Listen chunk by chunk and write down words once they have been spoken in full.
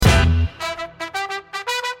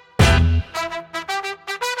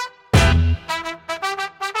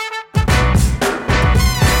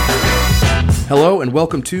Hello and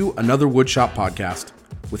welcome to another Woodshop podcast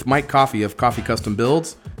with Mike Coffey of Coffey Custom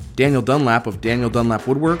Builds, Daniel Dunlap of Daniel Dunlap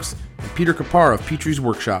Woodworks, and Peter Kapar of Petrie's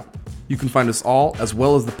Workshop. You can find us all, as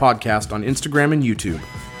well as the podcast, on Instagram and YouTube.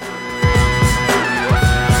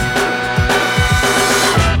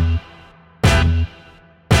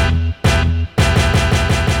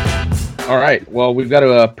 All right, well, we've got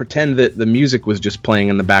to pretend that the music was just playing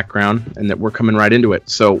in the background and that we're coming right into it.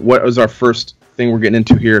 So what was our first thing we're getting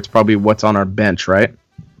into here? It's probably what's on our bench, right?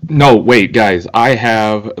 No, wait, guys. I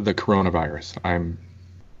have the coronavirus. I'm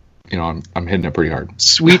hitting it pretty hard.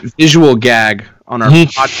 Sweet visual gag on our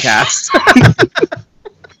podcast.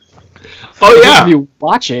 Oh, yeah. You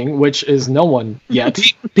watching, which is no one yet.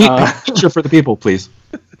 Picture for the people, please.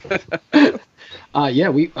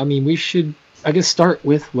 We should, I guess, start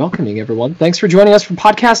with welcoming everyone. Thanks for joining us for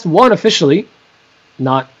Podcast 1 officially,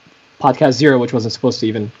 not Podcast 0, which wasn't supposed to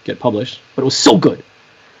even get published, but it was so good.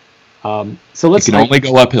 So let's. It can only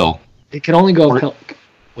go uphill. It can only go uphill.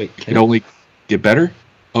 Wait, it can only get better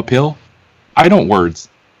uphill. I don't words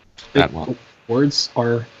that well. Words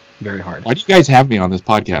are very hard. Why do you guys have me on this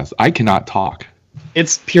podcast? I cannot talk.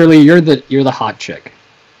 It's purely you're the hot chick.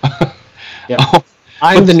 Yeah, Oh,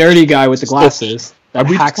 I'm the nerdy guy with the glasses that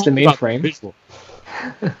hacks the mainframe.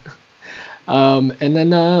 And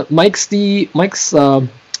then Mike's the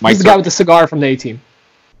guy with the cigar from the A-Team.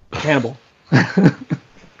 Hannibal.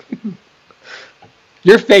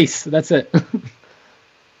 Your face. That's it.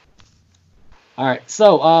 All right.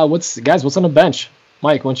 So, what's on the bench?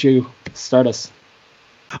 Mike, why don't you start us?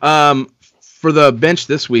 For the bench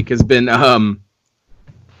this week has been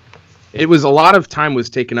it was a lot of time was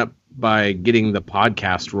taken up by getting the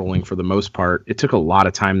podcast rolling for the most part. It took a lot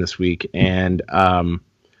of time this week, and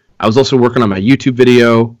I was also working on my YouTube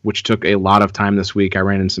video, which took a lot of time this week. I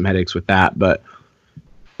ran into some headaches with that, but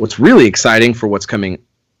what's really exciting for what's coming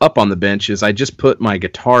up on the bench is I just put my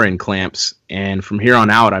guitar in clamps, and from here on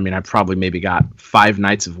out, I've probably maybe got 5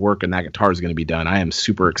 nights of work and that guitar is going to be done. I am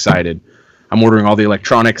super excited. I'm ordering all the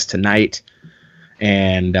electronics tonight,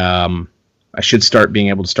 and I should start being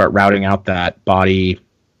able to start routing out that body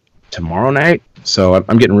tomorrow night. So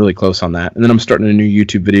I'm getting really close on that. And then I'm starting a new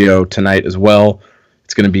YouTube video tonight as well.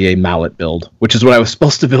 It's going to be a mallet build, which is what I was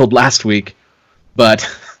supposed to build last week, but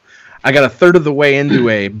I got a third of the way into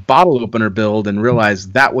a bottle opener build and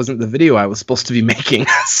realized that wasn't the video I was supposed to be making.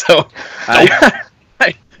 So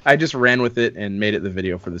I just ran with it and made it the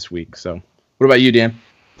video for this week. So what about you, Dan?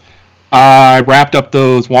 I wrapped up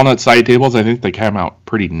those walnut side tables. I think they came out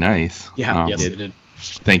pretty nice. Yeah, yes, they did.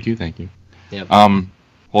 Thank you. Yep.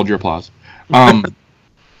 Hold your applause.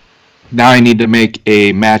 Now I need to make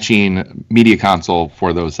a matching media console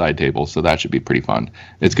for those side tables, so that should be pretty fun.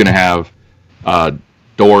 It's going to have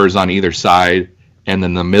doors on either side, and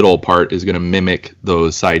then the middle part is going to mimic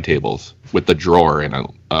those side tables with the drawer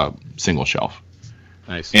and a single shelf.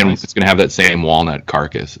 Nice. And it's going to have that same walnut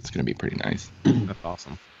carcass. It's going to be pretty nice. That's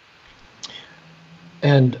awesome.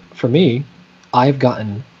 And for me, I've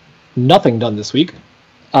gotten nothing done this week.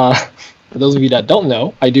 For those of you that don't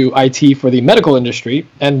know, I do IT for the medical industry,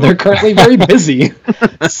 and they're currently very busy.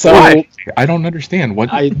 So Why? I don't understand.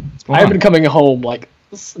 I've been coming home like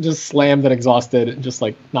just slammed and exhausted, and just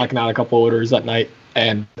like knocking out a couple orders at night,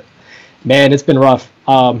 and man, it's been rough.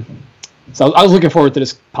 So I was looking forward to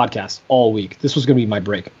this podcast all week. This was gonna be my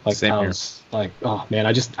break. Like Same here. Like, oh man,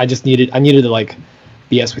 I needed to like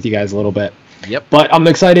BS with you guys a little bit. Yep. But I'm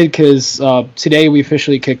excited because today we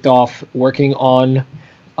officially kicked off working on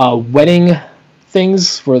wedding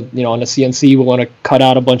things for, on the CNC. We want to cut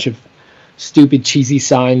out a bunch of stupid, cheesy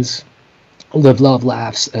signs, live, love,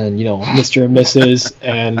 laughs, and, Mr. and Mrs.,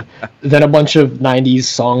 and then a bunch of 90s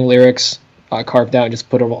song lyrics carved out and just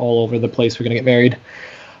put them all over the place we're going to get married.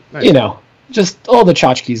 Nice. Just all the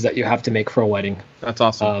tchotchkes that you have to make for a wedding. That's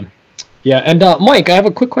awesome. And Mike, I have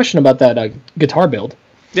a quick question about that guitar build.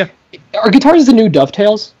 Yeah. Are guitars the new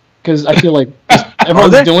dovetails? Because I feel like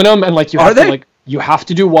everyone's doing them, and like you have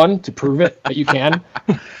to do one to prove it that you can.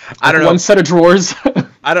 I don't know. One set of drawers.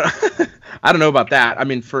 I don't know about that.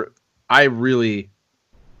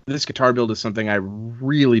 This guitar build is something I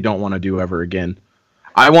really don't want to do ever again.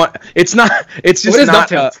 It's just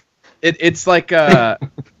not. It's like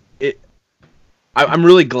I'm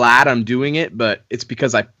really glad I'm doing it, but it's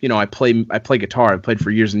because I play guitar. I've played for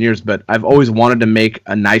years and years, but I've always wanted to make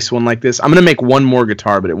a nice one like this. I'm gonna make one more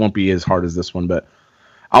guitar, but it won't be as hard as this one. But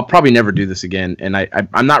I'll probably never do this again, and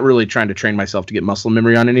I'm not really trying to train myself to get muscle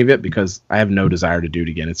memory on any of it because I have no desire to do it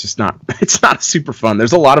again. It's just not. It's not super fun.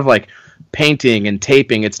 There's a lot of like painting and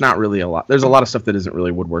taping. It's not really a lot. There's a lot of stuff that isn't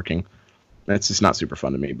really woodworking. That's just not super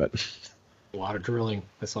fun to me. But A lot of drilling.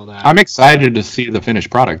 I saw that. I'm excited to see the finished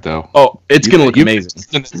product, though. Oh, it's going to look amazing.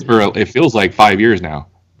 It feels like 5 years now.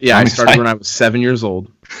 Yeah, I started when I was 7 years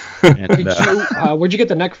old. And, where'd you get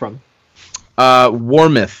the neck from?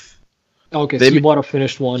 Warmouth. Okay, so you bought a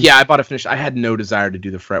finished one. Yeah, I bought a finished. I had no desire to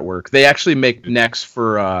do the fretwork. They actually make necks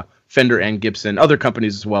for Fender and Gibson, other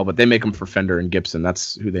companies as well, but they make them for Fender and Gibson.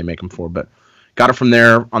 That's who they make them for. But got it from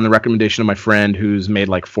there on the recommendation of my friend who's made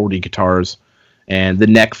like 40 guitars, and the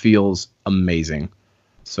neck feels amazing.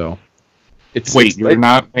 So, you're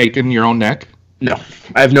not making your own neck? No,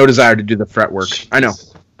 I have no desire to do the fretwork. I know.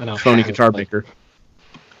 Phony guitar maker.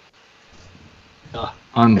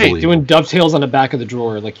 Unbelievable. Hey, doing dovetails on the back of the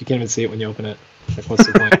drawer, like you can't even see it when you open it. Like, what's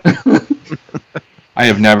the point? I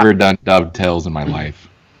have never done dovetails in my life.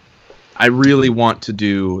 I really want to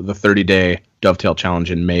do the 30-day dovetail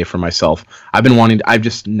challenge in May for myself. I've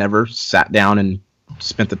just never sat down and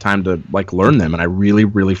spent the time to like learn them, and I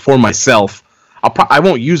really for myself, I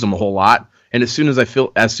won't use them a whole lot. And as soon as I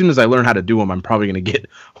learn how to do them, I'm probably going to get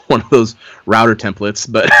one of those router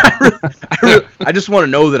templates. But I just want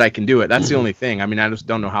to know that I can do it. That's the only thing. I mean, I just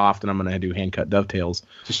don't know how often I'm going to do hand cut dovetails.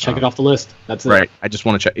 Just check it off the list. That's it. Right. I just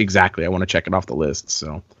want to check. Exactly. I want to check it off the list.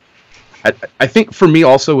 So I think for me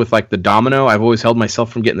also with like the Domino, I've always held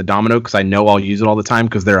myself from getting the Domino because I know I'll use it all the time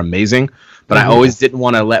because they're amazing. But I always didn't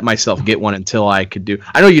want to let myself get one until I could do.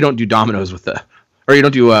 I know you don't do dominoes with you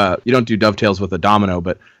don't do dovetails with a Domino,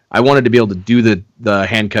 but I wanted to be able to do the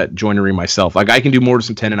hand cut joinery myself. Like I can do mortise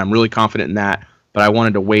and tenon. I'm really confident in that, but I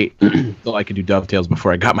wanted to wait until I could do dovetails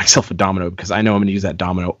before I got myself a Domino because I know I'm going to use that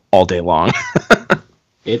Domino all day long.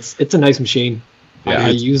 It's a nice machine. Yeah, I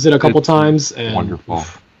used it a couple times. And wonderful.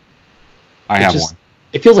 I have one.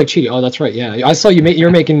 It feels like cheating. Oh, that's right. Yeah, I saw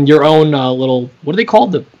you're making your own little. What are they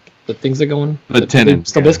called? The things that go in the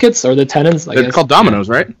tenons. The biscuits or the tenons? They're called dominoes,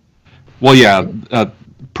 right? Well, yeah.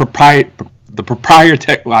 The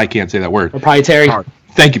proprietary. Well, I can't say that word. Proprietary.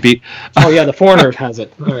 Thank you, Pete. Oh yeah, the foreigner has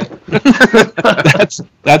it. All right.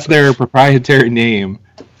 that's their proprietary name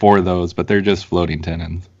for those, but they're just floating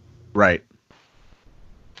tenons. Right.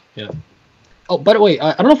 Yeah. Oh, by the way,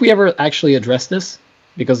 I don't know if we ever actually addressed this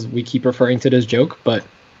because we keep referring to this joke, but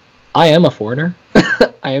I am a foreigner.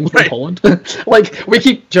 I am from Poland. Like we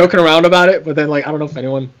keep joking around about it, but then like I don't know if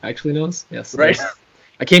anyone actually knows. Yes. Right.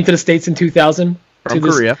 I came to the States in 2000 from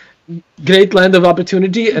Korea. Great land of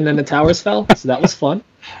opportunity, and then the towers fell, so that was fun.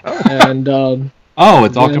 And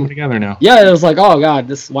it's all coming together now. Yeah, it was like, oh god,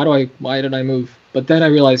 why did I move? But then I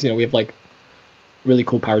realized, we have like really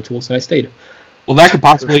cool power tools, and I stayed. Well, that could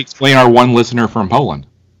possibly explain our one listener from Poland.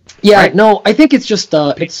 Yeah, right? No, I think it's just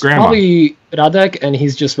it's Grandma. Probably Radek, and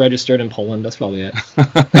he's just registered in Poland. That's probably it.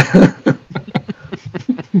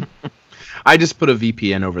 I just put a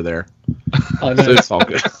VPN over there. Oh, nice. So it's all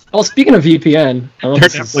good. Well, speaking of VPN, I don't know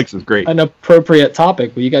if Netflix is great. An appropriate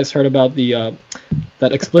topic, but you guys heard about the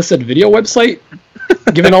that explicit video website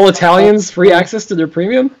giving all Italians free access to their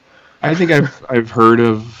premium? I think I've heard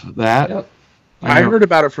of that. Yep. I heard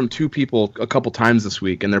about it from two people a couple times this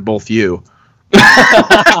week, and they're both you.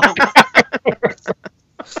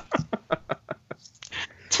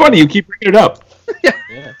 It's funny you keep bringing it up. Yeah.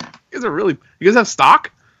 You guys have stock?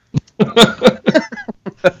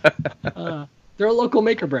 They're a local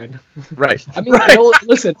maker brand. Right. I mean,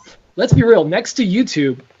 listen, let's be real. Next to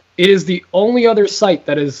YouTube, it is the only other site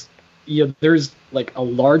that is, there's like a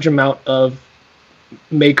large amount of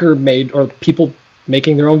maker-made or people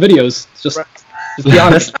making their own videos. Just be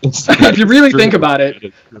honest. If you really think about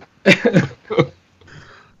it.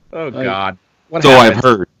 Oh, God. What happened? I've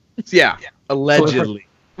heard. Yeah, allegedly.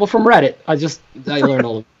 Well, from Reddit. I learned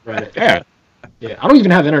all of Reddit. Yeah. I don't even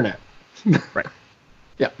have internet. Right.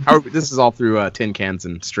 Yeah. This is all through tin cans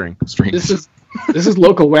and strings. This is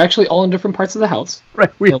local. We're actually all in different parts of the house.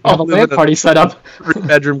 Right. We have a LAN party set up.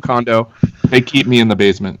 3-bedroom condo. They keep me in the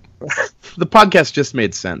basement. The podcast just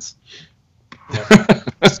made sense.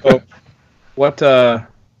 So, what do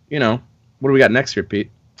we got next here,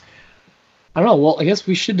 Pete? I don't know. Well, I guess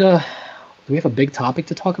we should. Do we have a big topic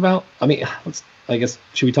to talk about? I mean,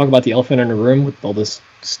 should we talk about the elephant in the room with all this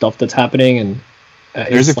stuff that's happening? And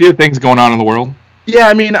there's a few things going on in the world. Yeah,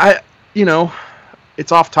 I mean,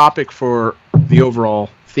 it's off topic for the overall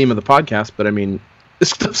theme of the podcast, but I mean,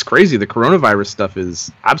 this stuff's crazy. The coronavirus stuff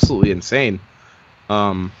is absolutely insane.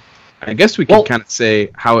 I guess we can kind of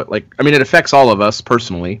say how it it affects all of us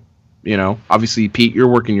personally. Obviously, Pete, you're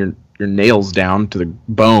working your nails down to the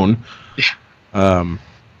bone. Yeah.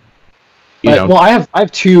 Well, I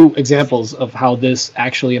have two examples of how this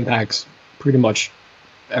actually impacts pretty much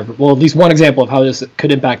at least one example of how this could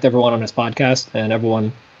impact everyone on this podcast and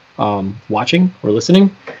everyone watching or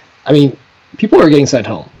listening. I mean, people are getting sent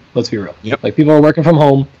home. Let's be real. Yep. Like, people are working from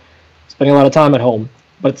home, spending a lot of time at home,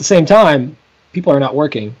 but at the same time, people are not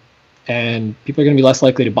working, and people are going to be less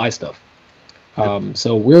likely to buy stuff.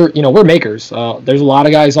 So we're makers. There's a lot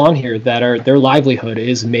of guys on here that their livelihood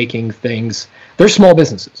is making things. They're small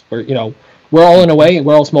businesses. We're all, in a way,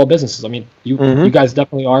 we're all small businesses. I mean, you guys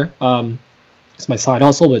definitely are. It's my side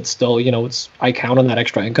hustle, but still, I count on that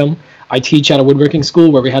extra income. I teach at a woodworking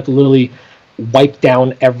school where we have to literally wipe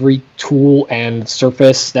down every tool and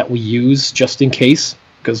surface that we use just in case,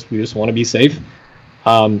 because we just want to be safe.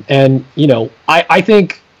 And I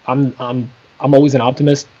think I'm always an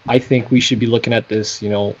optimist. I think we should be looking at this,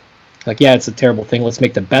 it's a terrible thing. Let's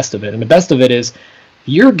make the best of it. And the best of it is,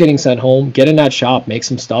 you're getting sent home, get in that shop, make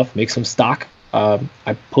some stuff, make some stock.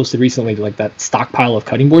 I posted recently like that stockpile of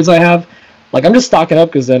cutting boards I have. Like, I'm just stocking up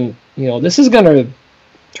because then, this is going to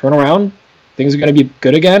turn around. Things are going to be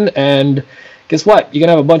good again. And guess what? You're going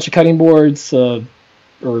to have a bunch of cutting boards,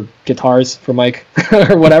 or guitars for Mike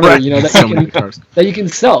or whatever, Right. that you can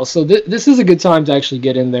sell. So this is a good time to actually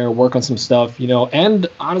get in there, work on some stuff, and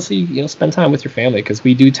honestly, spend time with your family, because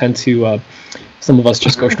we do tend to, some of us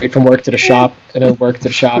just go straight from work to the shop and then work to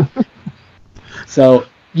the shop. So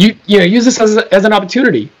use this as an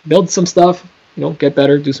opportunity, build some stuff, get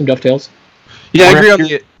better, do some dovetails. Yeah, I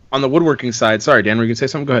agree on the woodworking side. Sorry, Dan, were you going to say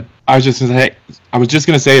something? Go ahead. I was just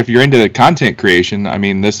gonna say, if you're into content creation, I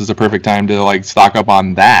mean, this is a perfect time to like stock up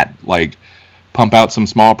on that. Like, pump out some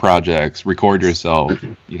small projects, record yourself,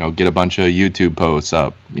 get a bunch of YouTube posts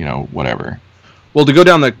up, whatever. Well, to go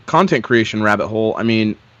down the content creation rabbit hole, I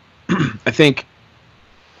mean, I think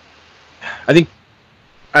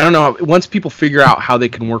I don't know, once people figure out how they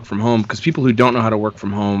can work from home, because people who don't know how to work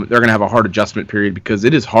from home, they're going to have a hard adjustment period, because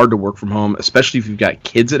it is hard to work from home, especially if you've got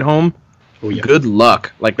kids at home. Oh, yeah. Good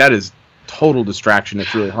luck. Like, that is total distraction.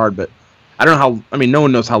 It's really hard, but I don't know no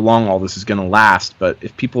one knows how long all this is going to last, but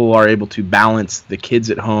if people are able to balance the kids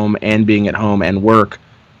at home and being at home and work,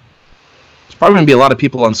 there's probably going to be a lot of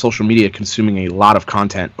people on social media consuming a lot of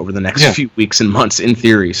content over the next few weeks and months, in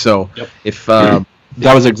theory. So if that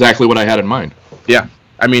was exactly what I had in mind. Yeah.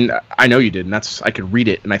 I mean, I know you did, and I could read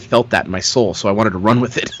it, and I felt that in my soul, so I wanted to run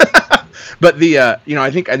with it. But I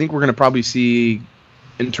think we're going to probably see,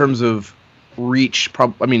 in terms of reach, I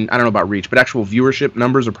don't know about reach, but actual viewership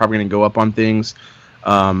numbers are probably going to go up on things.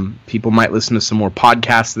 People might listen to some more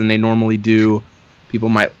podcasts than they normally do. People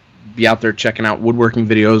might be out there checking out woodworking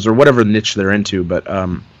videos or whatever niche they're into. But I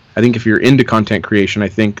think if you're into content creation, I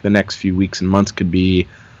think the next few weeks and months could be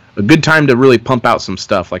a good time to really pump out some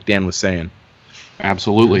stuff, like Dan was saying.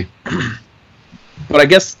 Absolutely. But I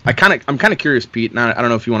guess I'm kind of curious, Pete, and I don't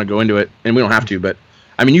know if you want to go into it, and we don't have to, but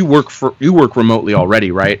I mean, you work remotely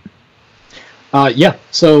already, right? Yeah.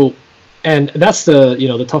 So, and that's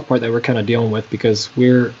the tough part that we're kind of dealing with, because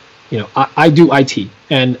we're, I do IT,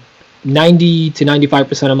 and 90 to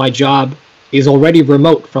 95% of my job is already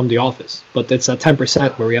remote from the office, but it's a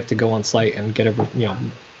 10% where we have to go on site and get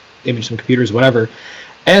image some computers, whatever.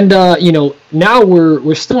 And now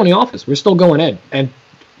we're still in the office. We're still going in. And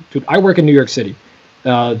dude, I work in New York City.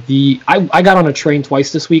 I got on a train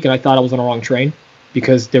twice this week, and I thought I was on the wrong train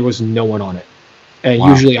because there was no one on it. And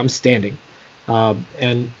usually I'm standing.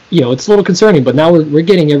 And it's a little concerning. But now we're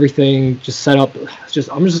getting everything just set up.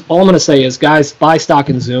 All I'm gonna say is, guys, buy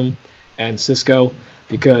stock in Zoom and Cisco,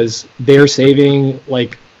 because they're saving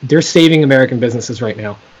American businesses right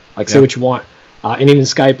now. Say what you want. And even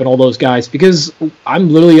Skype and all those guys, because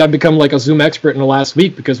I've become like a Zoom expert in the last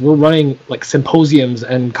week, because we're running like symposiums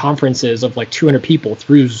and conferences of like 200 people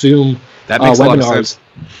through Zoom that makes webinars. A lot of sense.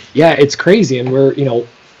 Yeah, it's crazy. And we're,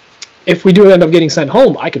 if we do end up getting sent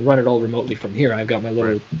home, I can run it all remotely from here. I've got my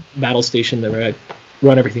little battle station that I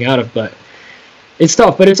run everything out of, but it's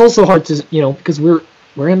tough. But it's also hard to, because we're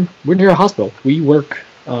near a hospital. We work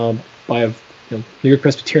by a New York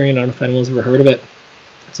Presbyterian. I don't know if anyone's ever heard of it.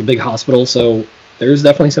 It's a big hospital, so there's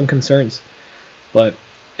definitely some concerns. But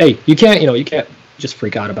hey, you can't just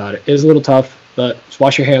freak out about it. It is a little tough, but just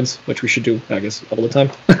wash your hands, which we should do, I guess, all the time.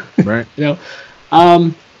 Right.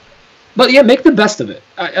 But yeah, make the best of it.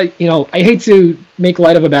 I hate to make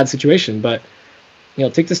light of a bad situation, but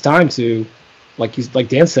take this time to, like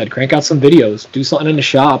Dan said, crank out some videos, do something in the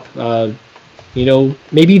shop.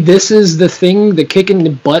 Maybe this is the thing, the kick in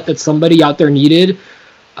the butt that somebody out there needed.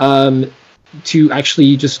 To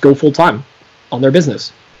actually just go full time on their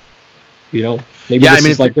business. Maybe this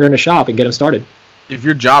is like they're in a shop and get them started. If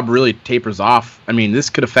your job really tapers off, this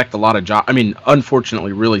could affect a lot of jobs.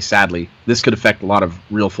 Unfortunately, really sadly, this could affect a lot of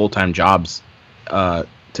real full-time jobs to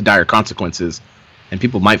dire consequences. And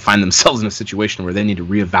people might find themselves in a situation where they need to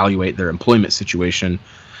reevaluate their employment situation.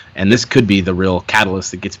 And this could be the real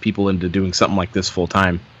catalyst that gets people into doing something like this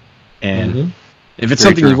full-time. And if it's Very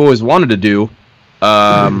something true. you've always wanted to do,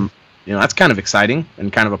 that's kind of exciting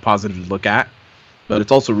and kind of a positive to look at. But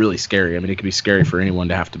it's also really scary. I mean, it can be scary for anyone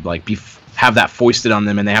to have to have that foisted on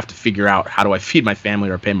them, and they have to figure out, how do I feed my family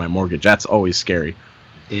or pay my mortgage? That's always scary.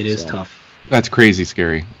 It is tough. That's crazy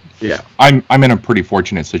scary. Yeah. I'm in a pretty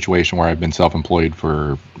fortunate situation where I've been self-employed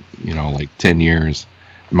for, 10 years.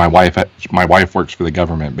 My wife works for the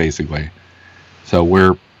government basically. So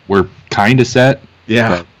we're kind of set. Yeah.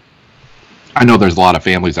 But I know there's a lot of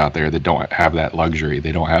families out there that don't have that luxury.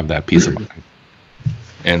 They don't have that peace of mind.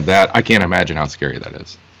 And that, I can't imagine how scary that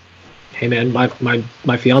is. Hey man,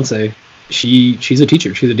 my fiance, she's a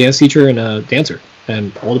teacher. She's a dance teacher and a dancer.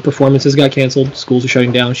 And all the performances got canceled. Schools are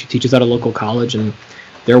shutting down. She teaches at a local college, and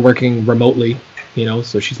they're working remotely.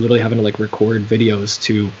 So she's literally having to record videos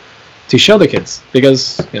to show the kids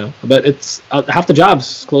because but it's half the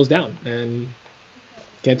jobs closed down and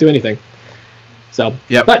can't do anything. So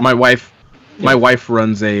yeah, but, my wife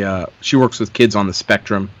runs she works with kids on the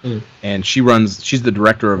spectrum, and she's the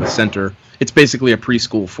director of a center. It's basically a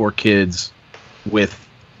preschool for kids with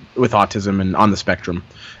autism and on the spectrum,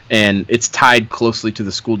 and it's tied closely to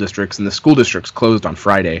the school districts, and the school districts closed on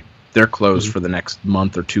Friday. They're closed for the next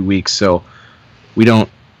month or 2 weeks, so we don't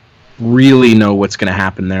really know what's going to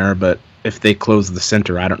happen there. But if they close the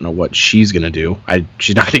center, I don't know what she's going to do.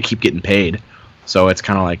 She's not going to keep getting paid. So it's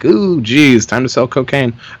kind of like, ooh, geez, time to sell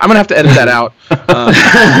cocaine. I'm going to have to edit that out.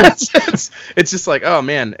 It's just like, oh,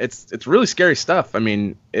 man, it's really scary stuff. I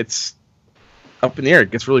mean, it's up in the air.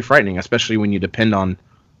 It gets really frightening, especially when you depend on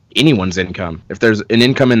anyone's income. If there's an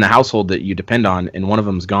income in the household that you depend on and one of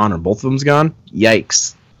them's gone or both of them's gone,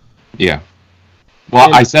 yikes. Yeah.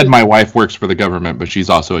 Well, I said my wife works for the government, but she's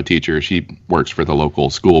also a teacher. She works for the local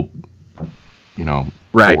school,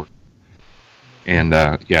 Right. board. And,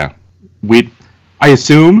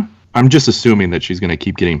 I'm just assuming that she's going to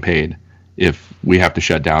keep getting paid if we have to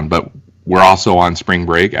shut down. But we're also on spring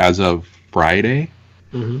break as of Friday.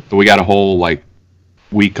 So we got a whole,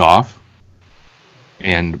 week off.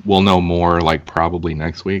 And we'll know more, probably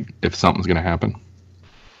next week if something's going to happen.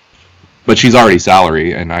 But she's already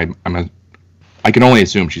salary, and I can only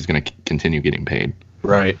assume she's going to continue getting paid.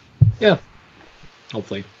 Right. Yeah.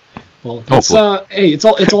 Hopefully. Well, it's all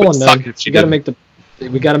unknown. We got to make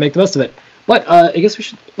the best of it. But I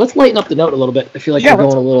guess let's lighten up the note a little bit. I feel like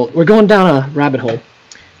we're going down a rabbit hole.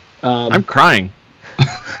 I'm crying.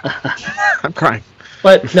 I'm crying.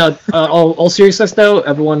 But no, all seriousness though,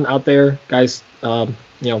 everyone out there, guys,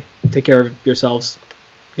 take care of yourselves.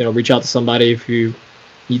 Reach out to somebody if you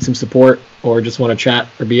need some support or just want to chat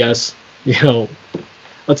or BS.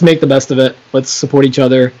 Let's make the best of it. Let's support each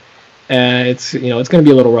other. And it's going to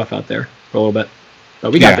be a little rough out there for a little bit,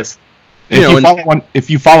 but we got this. If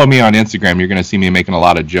you follow me on Instagram, you're going to see me making a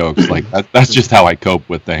lot of jokes. That's just how I cope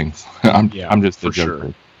with things. I'm just a joker.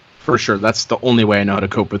 Sure. For sure. That's the only way I know how to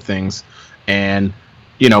cope with things. And,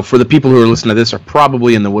 for the people who are listening to this are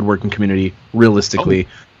probably in the woodworking community, realistically.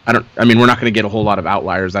 We're not going to get a whole lot of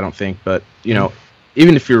outliers, I don't think. But,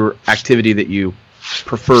 even if your activity that you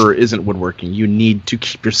prefer isn't woodworking, you need to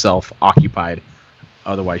keep yourself occupied.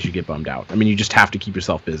 Otherwise, you get bummed out. I mean, you just have to keep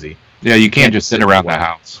yourself busy. Yeah, you can't just sit around the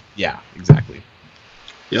house. Yeah, exactly.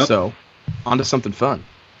 Yep. So, on to something fun.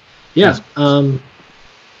 Yeah.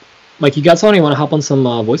 Mike, you got something? You want to hop on some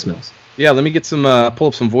voicemails? Yeah, let me get pull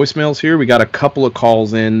up some voicemails here. We got a couple of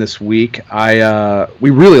calls in this week. We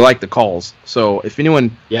really like the calls. So if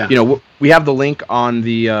anyone, we have the link on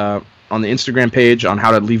the Instagram page on how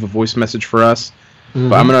to leave a voice message for us.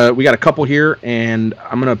 But we got a couple here, and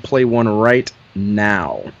I'm gonna play one right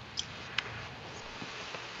now.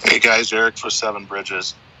 Hey guys, Eric for Seven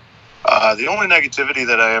Bridges. The only negativity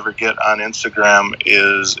that I ever get on Instagram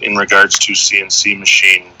is in regards to CNC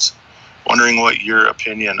machines. Wondering what your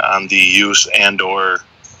opinion on the use and or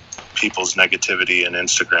people's negativity in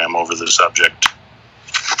Instagram over the subject.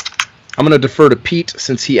 I'm going to defer to Pete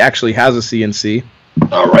since he actually has a CNC.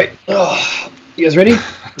 All right. You guys ready?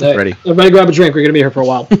 Ready. Everybody grab a drink. We're going to be here for a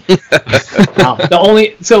while.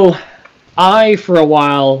 So I, for a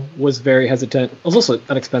while, was very hesitant. It was also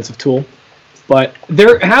an expensive tool. But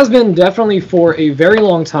there has been definitely for a very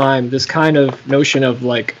long time this kind of notion of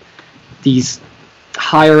these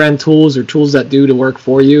higher end tools or tools that do the work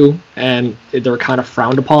for you, and they're kind of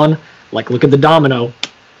frowned upon. Look at the Domino.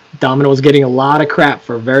 Domino was getting a lot of crap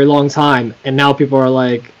for a very long time, and now people are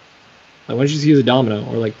like, why don't you just use a Domino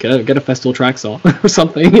or get a Festool track saw or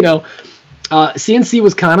something, CNC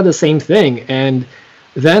was kind of the same thing, and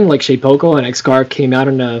then Shapeoko and X-Carve came out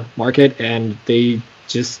in the market, and they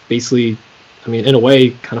just basically, in a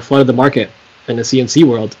way, kind of flooded the market in the CNC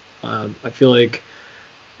world. I feel like,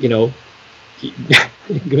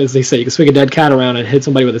 as they say, you can swing a dead cat around and hit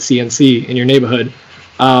somebody with a CNC in your neighborhood.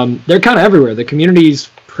 They're kind of everywhere. The community's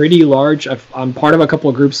pretty large. I'm part of a couple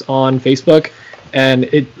of groups on Facebook, and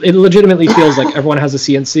it legitimately feels like everyone has a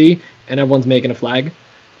CNC and everyone's making a flag.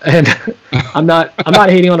 And I'm not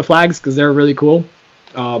hating on the flags because they're really cool.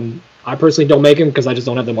 I personally don't make them because I just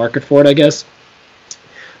don't have the market for it, I guess.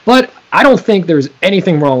 But I don't think there's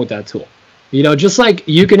anything wrong with that tool. You know, just like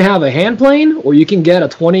you can have a hand plane, or you can get a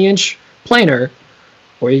 20-inch planer,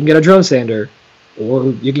 or you can get a drum sander, or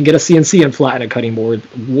you can get a CNC and flatten a cutting board,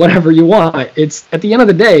 whatever you want. It's, at the end of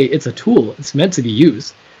the day, it's a tool. It's meant to be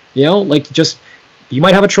used. You know, like, just, you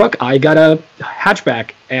might have a truck, I got a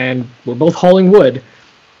hatchback, and we're both hauling wood.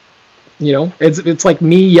 You know, it's like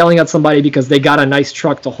me yelling at somebody because they got a nice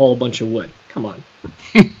truck to haul a bunch of wood. Come on.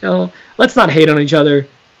 You know, let's not hate on each other.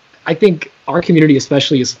 I think our community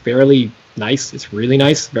especially is fairly nice. It's really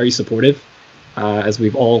nice, very supportive, as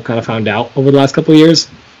we've all kind of found out over the last couple of years.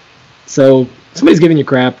 So if somebody's giving you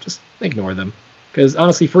crap, just ignore them. Because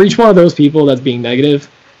honestly, for each one of those people that's being negative,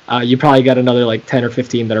 you probably got another like 10 or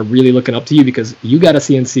 15 that are really looking up to you because you got a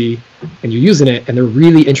CNC and you're using it, and they're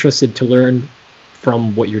really interested to learn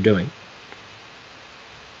from what you're doing.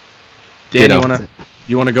 Dan,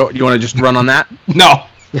 you want to go? You want to just run on that? No.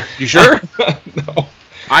 You sure? No.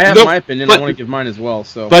 I have my opinion. I want to give mine as well.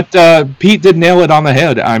 So, but Pete did nail it on the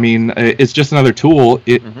head. I mean, it's just another tool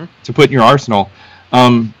to put in your arsenal.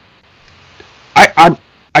 I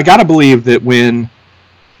gotta believe that when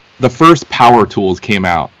the first power tools came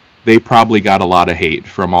out, they probably got a lot of hate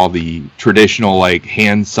from all the traditional like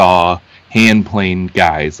handsaw, hand plane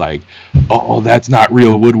guys. Like, oh, that's not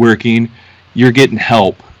real woodworking. You're getting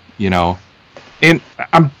help, you know. And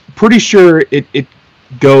I'm pretty sure it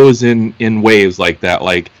goes in waves like that.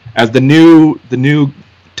 Like, as the new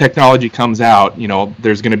technology comes out, you know,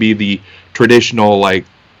 there's going to be the traditional like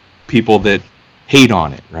people that hate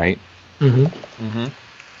on it, right? And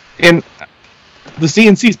the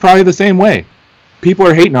CNC is probably the same way. People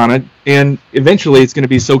are hating on it, and eventually it's going to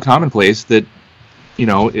be so commonplace that, you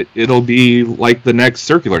know, it'll be like the next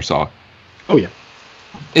circular saw. Oh yeah,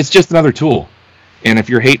 it's just another tool, and if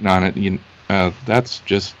you're hating on it, that's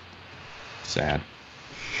just sad.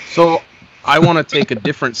 So I want to take a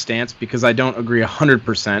different stance because I don't agree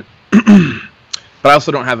 100%, but I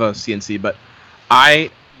also don't have a CNC. But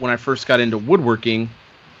when I first got into woodworking,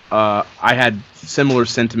 I had similar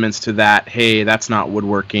sentiments to that. Hey, that's not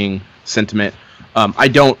woodworking sentiment. I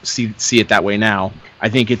don't see it that way now. I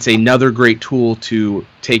think it's another great tool to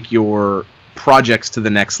take your projects to the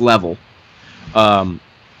next level.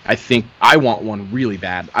 I think I want one really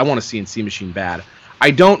bad. I want a CNC machine bad.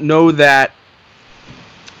 I don't know that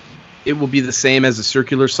it will be the same as a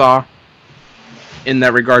circular saw in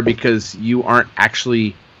that regard because you aren't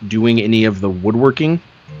actually doing any of the woodworking.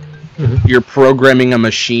 You're programming a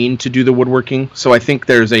machine to do the woodworking. So I think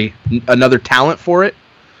there's another talent for it,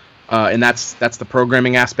 and that's the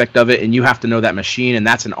programming aspect of it. And you have to know that machine, and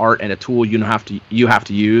that's an art and a tool you have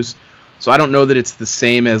to use. So I don't know that it's the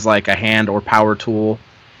same as like a hand or power tool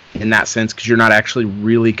in that sense because you're not actually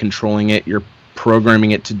really controlling it. You're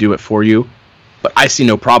programming it to do it for you. But I see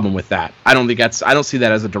no problem with that. I don't see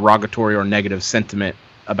that as a derogatory or negative sentiment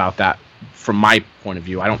about that from my point of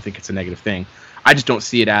view. I don't think it's a negative thing. I just don't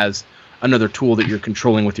see it as another tool that you're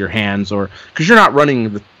controlling with your hands, or because you're not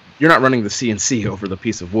running the CNC over the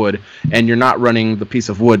piece of wood, and you're not running the piece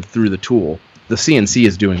of wood through the tool. The CNC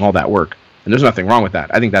is doing all that work, and there's nothing wrong with that.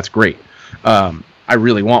 I think that's great. I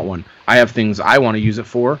really want one. I have things I want to use it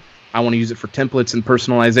for. I want to use it for templates and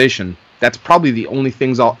personalization. That's probably the only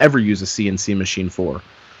things I'll ever use a CNC machine for.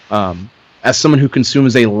 As someone who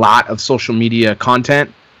consumes a lot of social media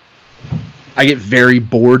content, I get very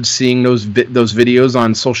bored seeing those videos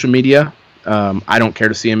on social media. I don't care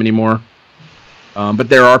to see them anymore. But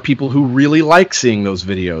there are people who really like seeing those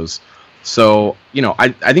videos. So, you know,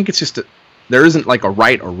 I think it's just there isn't like a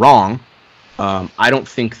right or wrong. I don't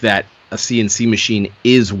think that a CNC machine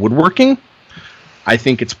is woodworking. I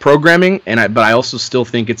think it's programming, but I also still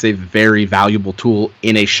think it's a very valuable tool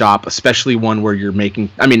in a shop, especially one where you're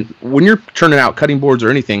making. I mean, when you're turning out cutting boards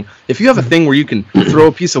or anything, if you have a thing where you can throw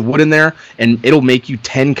a piece of wood in there and it'll make you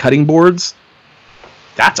 10 cutting boards,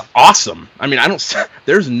 that's awesome. I mean,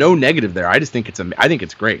 there's no negative there. I just think I think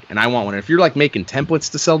it's great, and I want one. If you're like making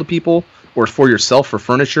templates to sell to people or for yourself for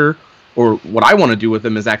furniture, or what I want to do with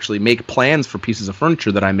them is actually make plans for pieces of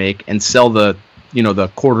furniture that I make and sell the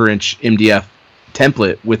 1/4-inch MDF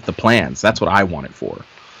template with the plans. That's what I want it for.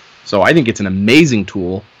 So I think it's an amazing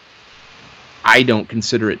tool. I don't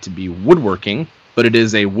consider it to be woodworking, but it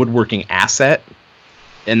is a woodworking asset,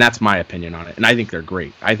 and that's my opinion on it. And I think they're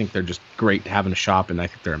great. I think they're just great having a shop, and I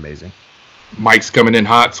think they're amazing. Mike's coming in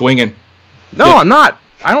hot, swinging. No, I'm not.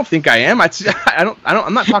 I don't think I am.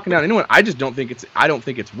 I'm not talking down anyone. I just don't think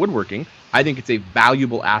it's woodworking. I think it's a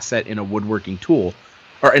valuable asset in a woodworking tool,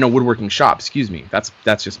 or in a woodworking shop. Excuse me. That's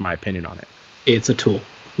just my opinion on it. It's a tool.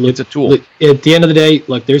 It's a tool. Look, at the end of the day,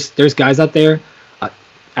 look, there's guys out there.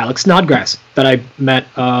 Alex Snodgrass that I met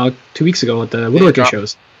 2 weeks ago at the woodworking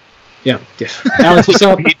shows. Yeah. Alex, what's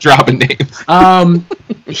up? Keep dropping names.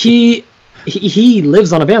 He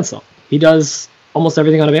lives on a bandsaw. He does almost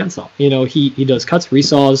everything on a bandsaw. He does cuts,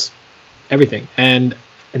 resaws, everything, and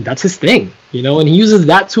that's his thing. And he uses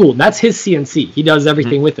that tool. That's his CNC. He does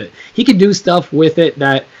everything with it. He can do stuff with it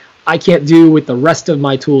that I can't do with the rest of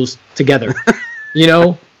my tools together.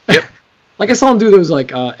 Yep. Like I saw him do those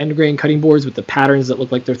end grain cutting boards with the patterns that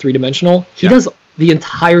look like they're 3-dimensional. He does the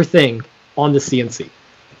entire thing on the CNC.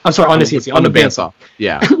 I'm sorry, on the CNC, on the bandsaw.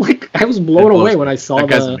 Yeah. I was blown away when I saw that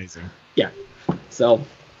guy's amazing. Yeah. So,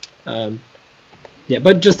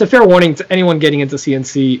 but just a fair warning to anyone getting into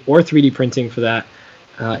CNC or 3D printing for that.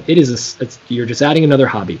 You're just adding another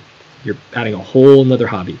hobby. You're adding a whole another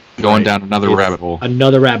hobby. Going down another rabbit hole.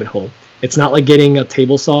 Another rabbit hole. It's not like getting a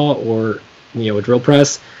table saw or a drill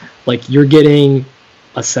press. Like, you're getting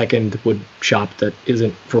a second wood shop that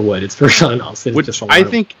isn't for wood. It's for something else. I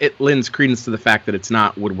think it lends credence to the fact that it's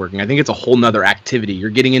not woodworking. I think it's a whole nother activity.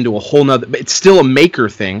 You're getting into a whole nother... But it's still a maker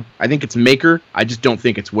thing. I think it's maker. I just don't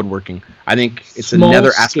think it's woodworking. I think it's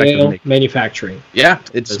another aspect of making. Manufacturing. Yeah,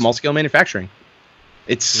 it's small-scale manufacturing.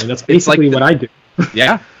 That's basically what I do.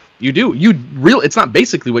 Yeah, you do. It's not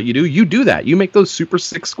basically what you do. You do that. You make those Super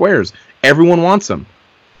 6 squares. Everyone wants them.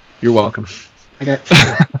 You're welcome. I got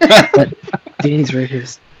Danny's right here.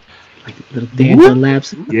 Like little dance on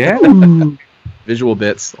laps. Yeah. Visual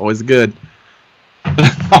bits, always good.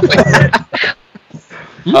 I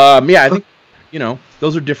think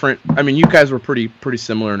those are different. I mean, you guys were pretty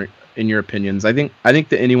similar in your opinions. I think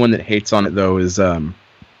that anyone that hates on it though is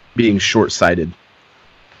being short-sighted.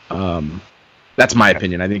 That's my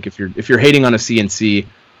opinion. I think if you're hating on a CNC,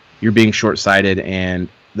 you're being short-sighted, and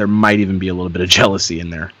there might even be a little bit of jealousy in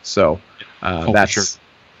there. So.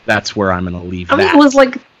 That's where I'm going to leave that. It was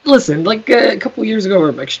a couple years ago, or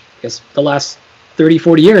I guess the last 30,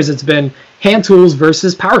 40 years, it's been hand tools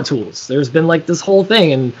versus power tools. There's been this whole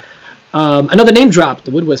thing, and another name drop, the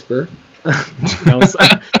Wood Whisperer.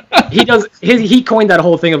 He coined that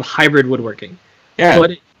whole thing of hybrid woodworking. Yeah.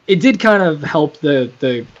 But it did kind of help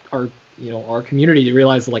our community to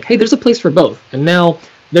realize hey, there's a place for both. And now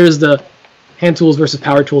there's the hand tools versus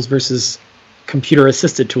power tools versus computer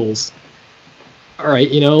assisted tools. All right,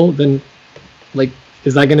 then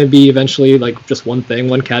is that going to be eventually just one thing,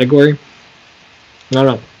 one category? I don't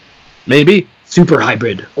know. Maybe super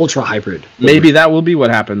hybrid, ultra hybrid. Maybe that will be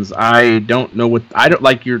what happens. I don't know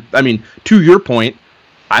to your point,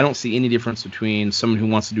 I don't see any difference between someone who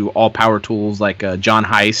wants to do all power tools like John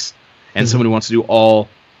Heiss and someone who wants to do all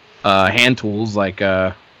hand tools like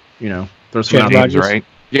throw some James, right?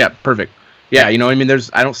 Yeah, perfect. Yeah, I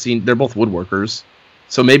don't see, they're both woodworkers.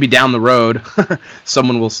 So maybe down the road,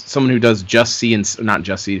 someone who does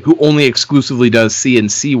who only exclusively does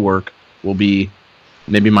CNC work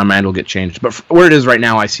maybe my mind will get changed. But where it is right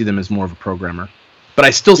now, I see them as more of a programmer. But I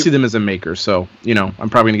still see them as a maker. So, I'm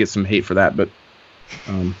probably going to get some hate for that. But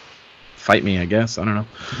fight me, I guess. I don't know.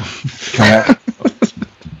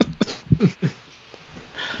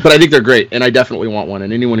 But I think they're great, and I definitely want one.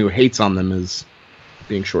 And anyone who hates on them is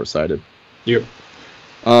being short-sighted. Yep.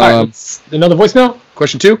 All right, another voicemail?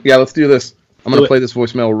 Question 2? Yeah, let's do this. I'm going to play this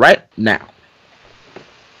voicemail right now.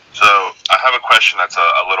 So I have a question that's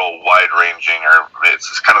a little wide-ranging, or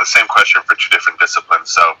it's kind of the same question for 2 different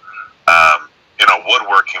disciplines. So, in a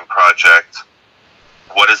woodworking project,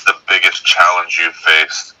 what is the biggest challenge you've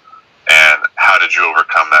faced, and how did you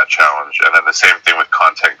overcome that challenge? And then the same thing with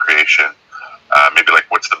content creation. Maybe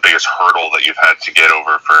what's the biggest hurdle that you've had to get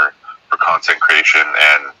over for content creation,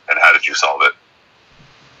 and how did you solve it?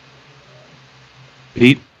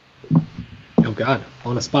 Pete? Oh God,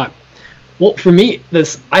 on the spot. Well, for me,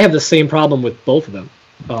 I have the same problem with both of them,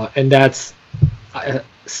 and that's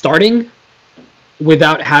starting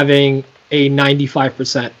without having a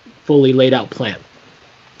 95% fully laid out plan.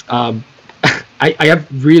 I have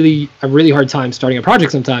a really hard time starting a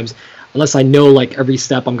project sometimes, unless I know every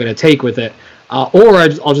step I'm going to take with it, or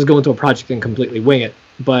I'll just go into a project and completely wing it.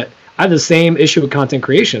 But I have the same issue with content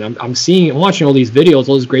creation. I'm watching all these videos,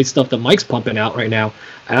 all this great stuff that Mike's pumping out right now,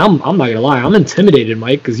 and I'm not gonna lie, I'm intimidated,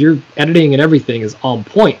 Mike, because your editing and everything is on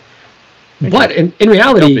point. But in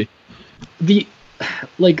reality, the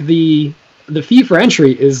the fee for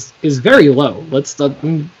entry is very low. Look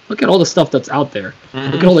at all the stuff that's out there.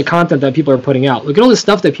 Mm-hmm. Look at all the content that people are putting out. Look at all the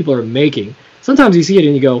stuff that people are making. Sometimes you see it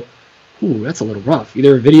and you go, ooh, that's a little rough,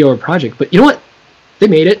 either a video or a project. But you know what? They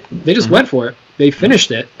made it. They just went for it. They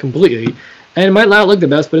finished it completely. And it might not look the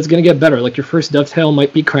best, but it's going to get better. Like your first dovetail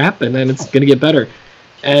might be crap, and then it's going to get better.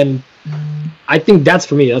 And I think that's,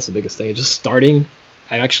 for me, that's the biggest thing. Just starting,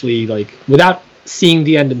 I actually, like, without seeing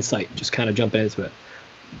the end in sight, just kind of jump into it.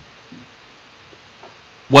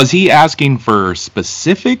 Was he asking for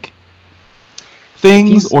specific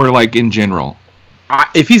things or like in general?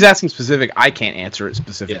 If he's asking specific, I can't answer it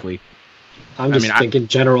specifically. Yeah. I'm just thinking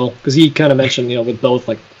general, because he kind of mentioned, with both,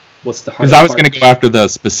 like, what's the hardest Because I was part? going to go after the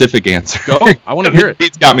specific answer. Go. I want to hear it.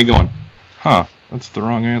 It's got me going, that's the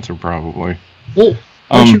wrong answer probably. Well,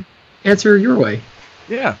 why don't you answer your way?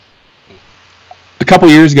 Yeah. A couple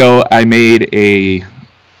years ago, I made a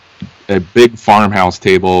big farmhouse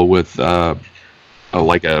table with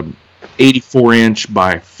like a 84-inch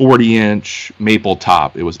by 40-inch maple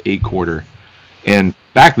top. It was 8-quarter. And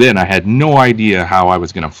back then, I had no idea how I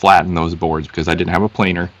was going to flatten those boards because I didn't have a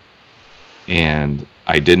planer. And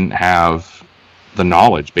I didn't have the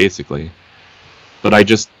knowledge, basically. But I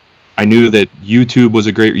knew that YouTube was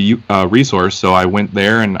a great resource, so I went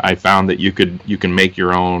there and I found that you can make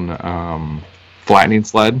your own flattening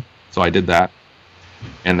sled. So I did that.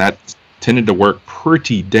 And that tended to work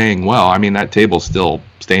pretty dang well. I mean, that table's still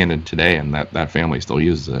standing today, and that family still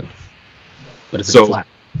uses it. But it's flat.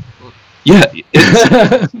 Yeah,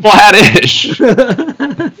 it's flattish.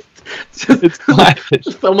 It's flattish.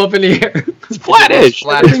 Just thumb up in the air. It's flattish.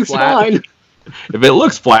 Everything's fine. If it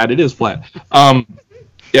looks flat, it is flat.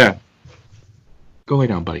 Yeah. Go lay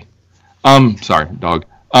down, buddy. Sorry, dog.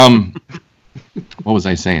 What was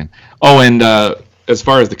I saying? Oh, and as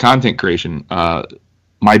far as the content creation,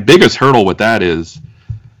 my biggest hurdle with that is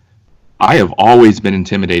I have always been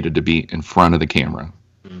intimidated to be in front of the camera.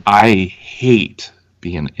 I hate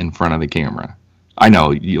being in front of the camera. I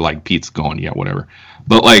know you like Pete's going, yeah, whatever.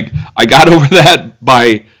 But like I got over that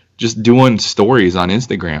by just doing stories on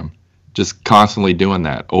Instagram, just constantly doing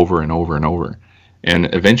that over and over and over.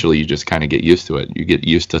 And eventually you just kind of get used to it. You get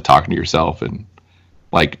used to talking to yourself and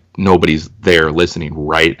like nobody's there listening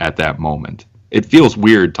right at that moment. It feels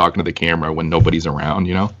weird talking to the camera when nobody's around,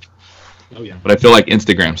 Oh yeah. But I feel like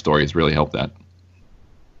Instagram stories really help that.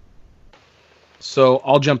 So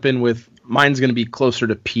I'll jump in with mine's going to be closer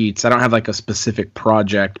to Pete's. I don't have like a specific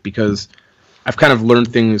project because I've kind of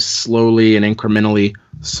learned things slowly and incrementally.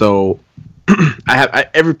 So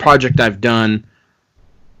every project I've done,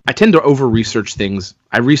 I tend to over-research things.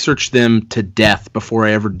 I research them to death before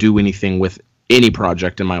I ever do anything with any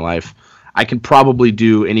project in my life. I can probably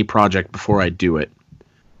do any project before I do it,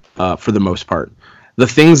 for the most part. The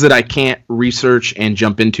things that I can't research and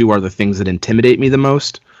jump into are the things that intimidate me the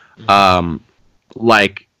most,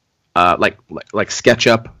 like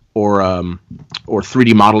SketchUp or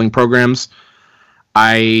 3D modeling programs.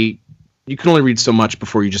 You can only read so much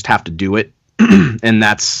before you just have to do it, and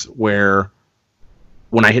that's where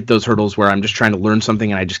when I hit those hurdles where I'm just trying to learn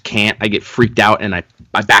something and I just can't, I get freaked out and I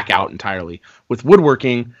back out entirely. With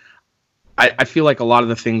woodworking, I feel like a lot of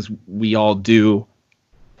the things we all do,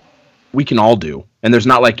 we can all do. And there's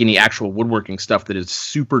not like any actual woodworking stuff that is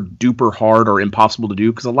super duper hard or impossible to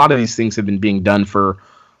do because a lot of these things have been being done for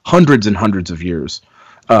hundreds and hundreds of years.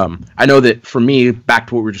 I know that for me, back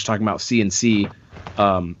to what we were just talking about, CNC,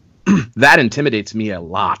 that intimidates me a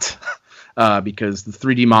lot because the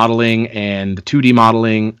 3D modeling and the 2D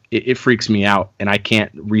modeling, it freaks me out and I can't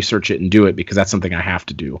research it and do it because that's something I have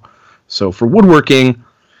to do. So for woodworking,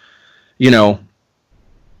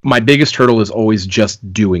 my biggest hurdle is always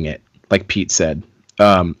just doing it. Like Pete said,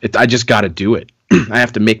 I just got to do it. I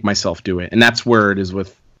have to make myself do it. And that's where it is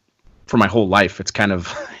for my whole life. It's kind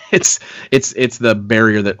of, it's the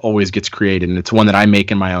barrier that always gets created. And it's one that I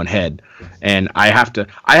make in my own head. And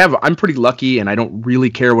I'm pretty lucky and I don't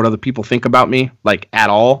really care what other people think about me, like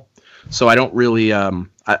at all. So I don't really,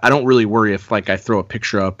 I don't really worry if like I throw a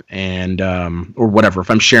picture up and, or whatever,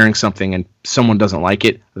 if I'm sharing something and someone doesn't like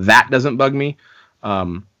it, that doesn't bug me.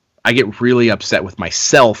 I get really upset with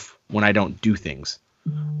myself when I don't do things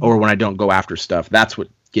or when I don't go after stuff. That's what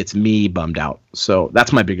gets me bummed out. So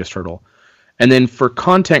that's my biggest hurdle. And then for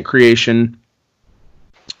content creation,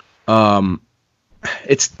 YouTube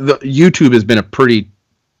has been a pretty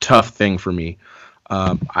tough thing for me.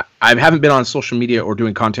 I haven't been on social media or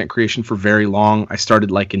doing content creation for very long. I started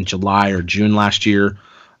like in July or June last year.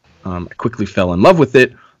 I quickly fell in love with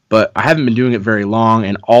it, but I haven't been doing it very long,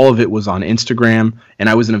 and all of it was on Instagram. And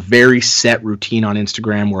I was in a very set routine on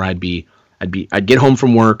Instagram where I'd get home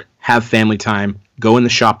from work, have family time, go in the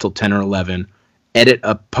shop till 10 or 11, edit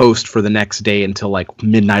a post for the next day until like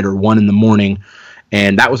midnight or 1 in the morning.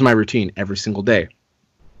 And that was my routine every single day.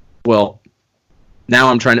 Well, now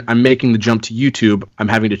I'm making the jump to YouTube. I'm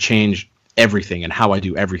having to change everything and how I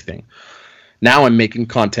do everything. Now I'm making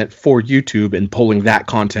content for YouTube and pulling that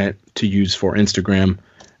content to use for Instagram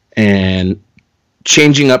and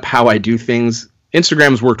changing up how I do things.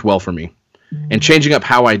 Instagram's worked well for me. And changing up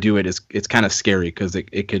how I do it it's kind of scary because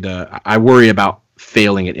it could I worry about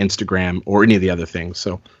failing at Instagram or any of the other things.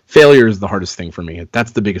 So failure is the hardest thing for me.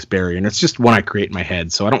 That's the biggest barrier, and it's just one I create in my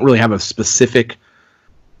head. So I don't really have a specific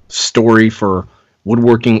story for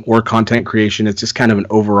woodworking or content creation. It's just kind of an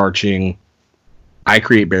overarching, I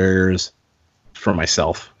create barriers for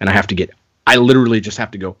myself, and I literally just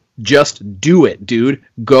have to go, just do it, dude.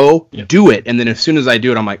 Go do it. And then as soon as I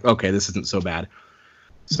do it, I'm like, okay, this isn't so bad.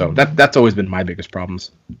 So that's always been my biggest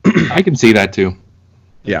problems. I can see that too.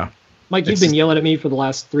 Yeah. Mike, you've been yelling at me for the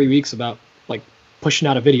last 3 weeks about like pushing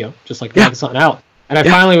out a video, just like knocking something out. And I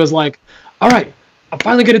finally was like, all right, I'm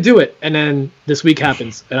finally going to do it. And then this week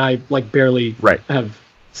happens and I like barely have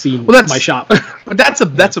seen my shop. But that's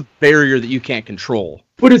a barrier that you can't control.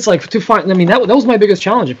 But it's like to find, I mean, that was my biggest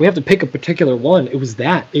challenge. If we have to pick a particular one, it was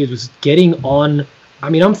getting on. I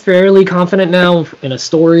mean, I'm fairly confident now in a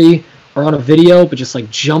story or on a video, but just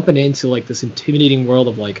like jumping into like this intimidating world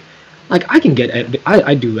of like I can get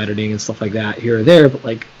I do editing and stuff like that here or there, but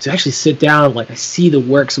like to actually sit down, like I see the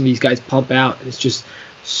work some of these guys pump out, and it's just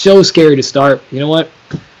so scary to start. You know what?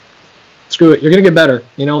 Screw it. You're gonna get better.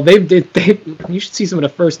 You know, they you should see some of the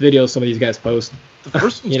first videos some of these guys post. The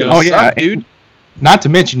first one's dude. Not to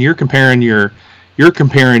mention you're comparing your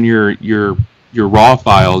raw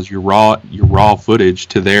files, your raw footage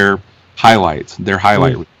to their highlights, their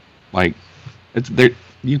highlight. Like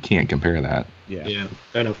you can't compare that. Yeah.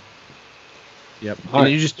 I know. Yep. And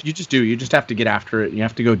you just have to get after it. You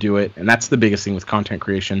have to go do it, and that's the biggest thing with content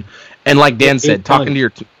creation. And like Dan said, talking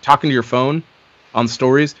to your phone on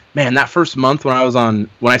stories, man, that first month when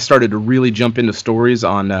I started to really jump into stories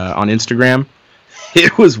on Instagram,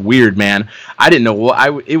 it was weird, man. I didn't know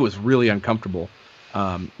it was really uncomfortable.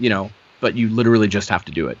 But you literally just have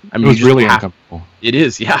to do it. I mean, it was really uncomfortable. It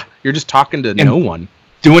is, yeah. You're just talking to no one.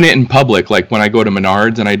 Doing it in public, like when I go to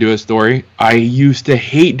Menards and I do a story, I used to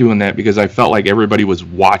hate doing that because I felt like everybody was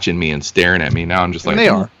watching me and staring at me. Now I'm just like, they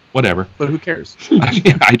are. Whatever. But who cares?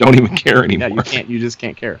 I don't even care anymore. Yeah, you just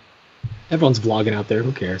can't care. Everyone's vlogging out there.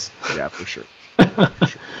 Who cares? Yeah, for sure. All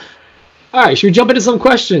right, should we jump into some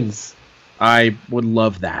questions? I would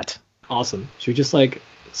love that. Awesome. Should we just like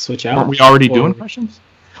switch out? Aren't we already doing questions?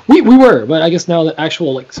 We were, but I guess now the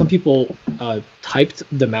actual, like, some people typed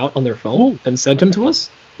them out on their phone and sent them to us.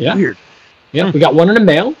 Yeah. Weird. Yeah, we got one in the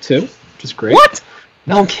mail, too, which is great. What?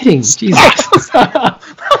 No, I'm kidding. Jesus. I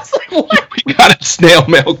was like, what? We got a snail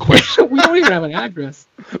mail question. We don't even have an address.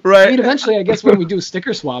 Right. I mean, eventually, I guess when we do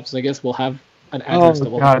sticker swaps, I guess we'll have an address.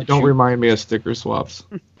 Oh, God, don't remind me of sticker swaps.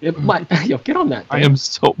 It might. Yo, get on that. I am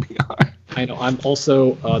so behind. I know. I'm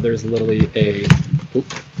also, there's literally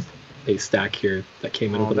a stack here that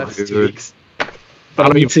came in over the last 2 weeks. But I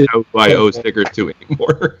don't even know who I owe stickers to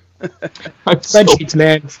anymore. Spreadsheets,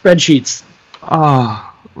 man. Spreadsheets.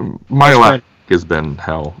 My life has been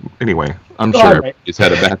hell. Anyway, I'm sure he's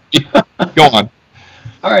had a bad week. Go on.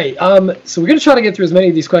 All right. So we're going to try to get through as many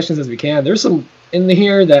of these questions as we can. There's some in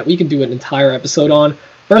here that we can do an entire episode on.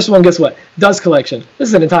 First one, guess what? Dust collection. This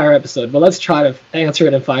is an entire episode, but let's try to answer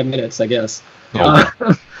it in 5 minutes, I guess.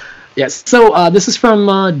 Yes. So this is from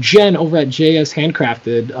Jen over at JS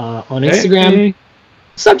Handcrafted on Instagram. Hey.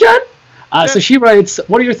 What's up, Jen? So she writes,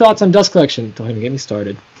 what are your thoughts on dust collection? Don't even get me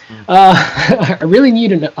started. I really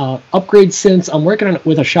need an upgrade since I'm working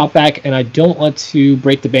with a shop vac and I don't want to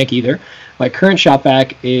break the bank either. My current shop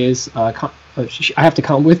vac is,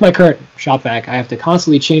 with my current shop vac, I have to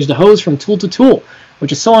constantly change the hose from tool to tool,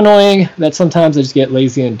 which is so annoying that sometimes I just get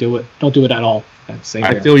lazy and don't do it at all.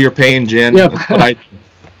 I feel your pain, Jen. Yep. That's what I do.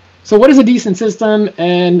 So what is a decent system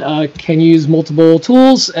and can use multiple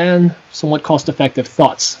tools and somewhat cost-effective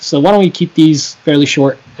thoughts? So why don't we keep these fairly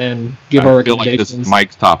short and give our recommendations? I feel like this is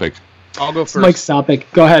Mike's topic. I'll go first. Mike's topic.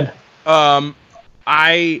 Go ahead.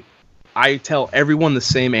 I tell everyone the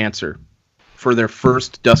same answer for their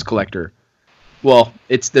first dust collector. Well,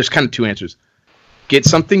 there's kind of two answers. Get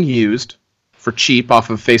something used for cheap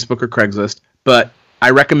off of Facebook or Craigslist, but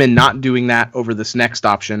I recommend not doing that over this next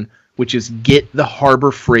option, which is get the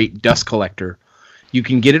Harbor Freight dust collector. You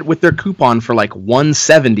can get it with their coupon for like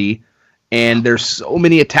 $170, and there's so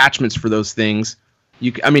many attachments for those things.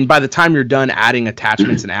 By the time you're done adding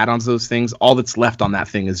attachments and add-ons to those things, all that's left on that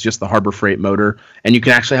thing is just the Harbor Freight motor, and you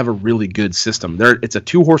can actually have a really good system. It's a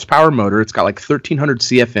 2-horsepower motor. It's got like 1,300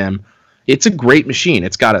 CFM. It's a great machine.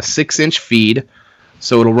 It's got a 6-inch feed,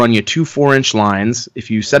 so it'll run you 2 4-inch lines. If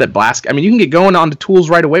you set it blast, you can get going onto tools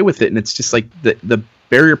right away with it, and it's just like the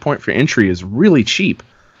barrier point for entry is really cheap.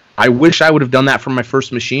 I wish I would have done that for my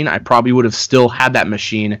first machine. I probably would have still had that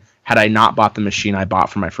machine had I not bought the machine I bought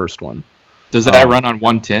for my first one. Does that run on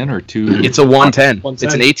 110 or 2? It's a 110.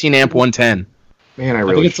 It's an 18 amp 110. Man, I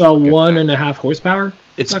think it's a 1.5 horsepower.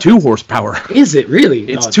 It's 2 horsepower. Is it really?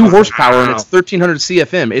 It's 2 horsepower and it's 1,300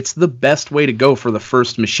 CFM. It's the best way to go for the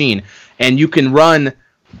first machine. And you can run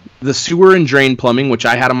the sewer and drain plumbing, which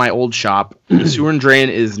I had on my old shop. The sewer and drain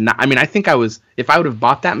is not. I think if I would have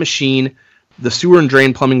bought that machine, the sewer and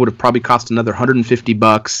drain plumbing would have probably cost another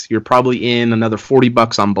 $150. You're probably in another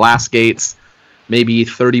 $40 on blast gates. Maybe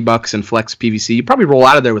 $30 in flex PVC. You probably roll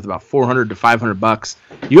out of there with about $400 to $500.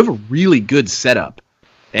 You have a really good setup,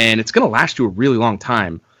 and it's going to last you a really long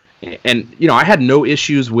time. And I had no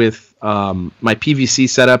issues with my PVC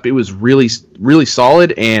setup. It was really, really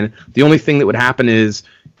solid. And the only thing that would happen is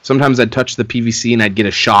sometimes I'd touch the PVC and I'd get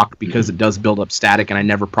a shock because it does build up static, and I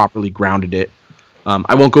never properly grounded it.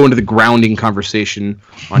 I won't go into the grounding conversation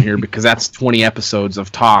on here because that's 20 episodes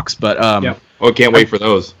of talks. But can't wait for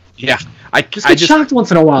those. Yeah. I just shocked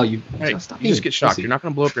once in a while. You just get shocked. You're not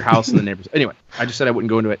going to blow up your house and the neighbors. Anyway, I just said I wouldn't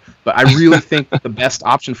go into it. But I really think the best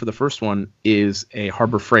option for the first one is a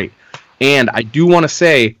Harbor Freight. And I do want to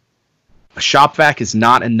say a shop vac is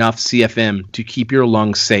not enough CFM to keep your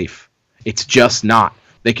lungs safe. It's just not.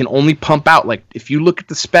 They can only pump out, like, if you look at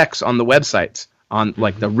the specs on the websites, on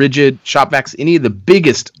like the rigid shop vacs, any of the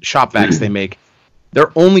biggest shop vacs they make,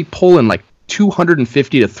 they're only pulling like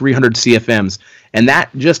 250 to 300 CFMs, and that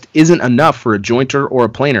just isn't enough for a jointer or a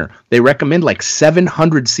planer. They recommend like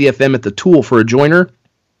 700 CFM at the tool for a jointer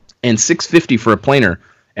and 650 for a planer,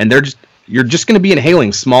 and you're just going to be inhaling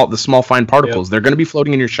the small fine particles. They're going to be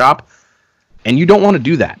floating in your shop, and you don't want to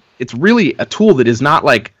do that. It's really a tool that is not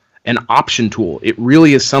like an option tool. It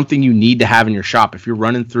really is something you need to have in your shop if you're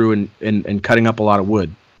running through and cutting up a lot of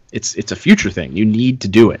wood. It's a future thing. You need to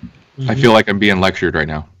do it. I feel like I'm being lectured right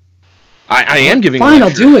now. I am giving. Fine, I'll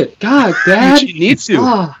do it. God, Dad. You need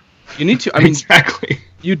to. You need to. Exactly.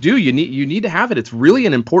 You do. You need to have it. It's really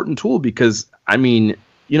an important tool because we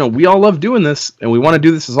all love doing this and we want to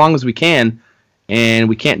do this as long as we can, and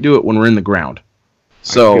we can't do it when we're in the ground.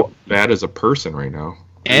 So I feel bad as a person right now.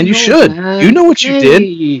 And you should. You know what you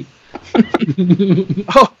did.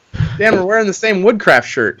 Oh, Dan, we're wearing the same Woodcraft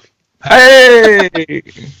shirt. Hey,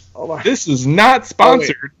 this is not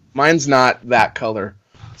sponsored. Mine's not that color.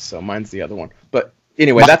 So mine's the other one. But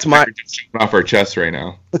anyway, that's my off our chest right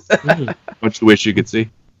now. Much to wish you could see.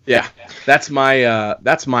 Yeah, that's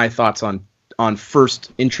my thoughts on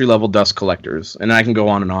first entry level dust collectors, and I can go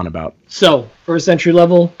on and on about. So first entry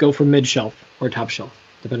level, go for mid shelf or top shelf,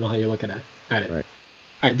 depending on how you're looking at it. Right.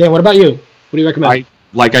 All right, Dan. What about you? What do you recommend?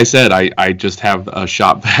 Like I said, I just have a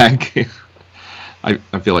shop vac. I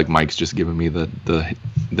feel like Mike's just giving me the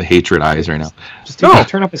hatred eyes right now. Just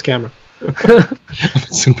turn up his camera.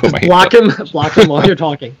 Block him while you're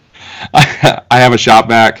talking. I have a shop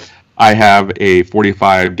vac. I have a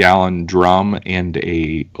 45-gallon drum and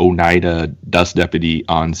a Oneida Dust Deputy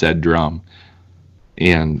on said drum,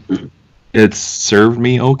 and it's served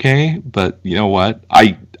me okay. But you know what?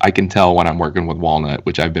 I can tell when I'm working with walnut,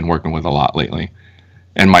 which I've been working with a lot lately.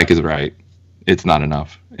 And Mike is right. It's not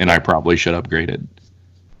enough, and I probably should upgrade it.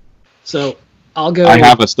 So I'll go. I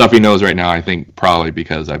have a stuffy nose right now. I think probably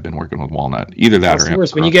because I've been working with walnut. Either that that's or the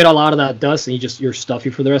worst. When you get a lot of that dust and you're stuffy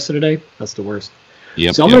for the rest of the day, that's the worst.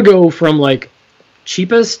 Yep. So I'm gonna go from like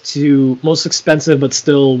cheapest to most expensive, but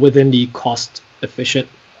still within the cost efficient.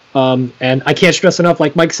 And I can't stress enough,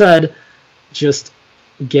 like Mike said, just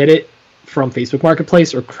get it from Facebook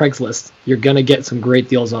Marketplace or Craigslist. You're gonna get some great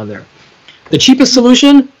deals on there. The cheapest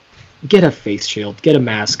solution: get a face shield, get a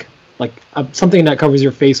mask, like something that covers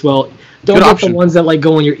your face well. Don't get the ones that like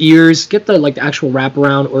go in your ears. Get the actual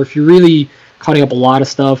wraparound, or if you're really cutting up a lot of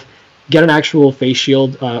stuff, get an actual face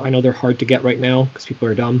shield. I know they're hard to get right now because people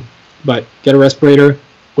are dumb, but get a respirator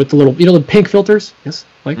with the little, the pink filters. Yes,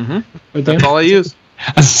 Mike? Mm-hmm. That's all I use.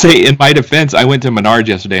 I say, in my defense, I went to Menards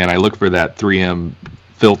yesterday and I looked for that 3M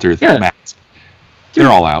filter mask. They're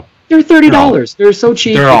all out. They're $30. They're so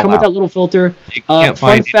cheap. They come with that little filter. You can't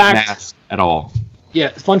find any mask at all. Yeah,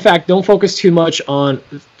 fun fact, don't focus too much on,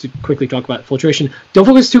 to quickly talk about filtration, don't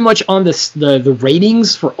focus too much on the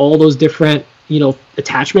ratings for all those different,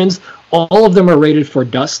 attachments. All of them are rated for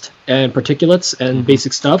dust and particulates and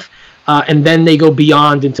basic stuff. And then they go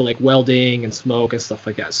beyond into like welding and smoke and stuff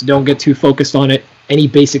like that. So don't get too focused on it. Any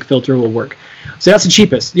basic filter will work. So that's the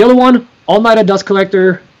cheapest. The other one, all-nighter dust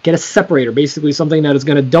collector, get a separator, basically something that is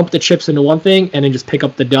going to dump the chips into one thing and then just pick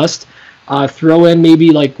up the dust. Throw in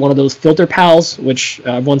maybe like one of those filter pals, which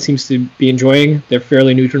everyone seems to be enjoying. They're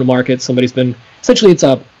fairly new to the market. Somebody's been, essentially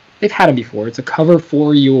they've had them before. It's a cover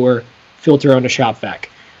for your filter on a shop vac.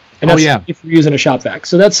 And that's if you're using a shop vac.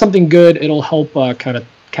 So that's something good. It'll help kind of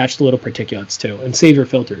catch the little particulates too and save your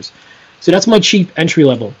filters. So that's my cheap entry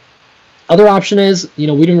level. Other option is, we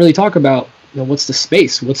didn't really talk about, what's the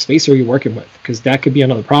space? What space are you working with? Because that could be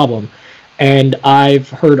another problem. And I've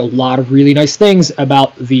heard a lot of really nice things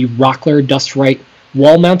about the Rockler Dust-Rite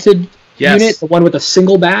wall-mounted unit, the one with a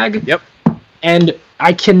single bag. Yep. And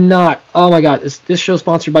I cannot, oh my God, this show is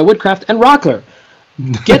sponsored by Woodcraft and Rockler.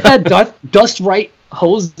 Get that Dust-Rite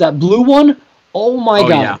hose, that blue one. Oh my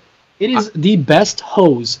God. Yeah. It is the best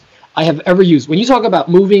hose I have ever used. When you talk about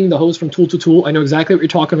moving the hose from tool to tool, I know exactly what you're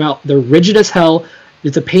talking about. They're rigid as hell.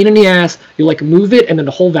 It's a pain in the ass. You like move it and then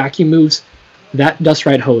the whole vacuum moves. That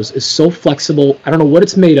Dust-Rite hose is so flexible. I don't know what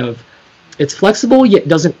it's made of. It's flexible yet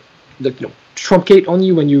doesn't truncate on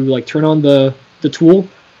you when you like turn on the tool.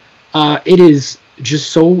 It is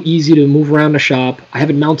just so easy to move around the shop. I have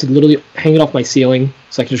it mounted literally hanging off my ceiling,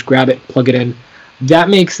 so I can just grab it, plug it in. That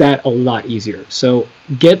makes that a lot easier. So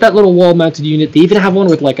get that little wall-mounted unit. They even have one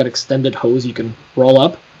with like an extended hose you can roll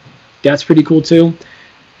up. That's pretty cool too.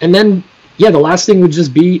 And then, the last thing would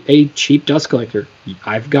just be a cheap dust collector.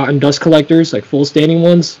 I've gotten dust collectors, like full standing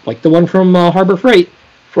ones, like the one from Harbor Freight,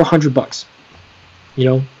 for $100.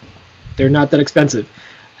 They're not that expensive.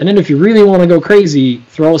 And then if you really want to go crazy,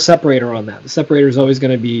 throw a separator on that. The separator is always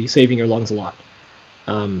going to be saving your lungs a lot.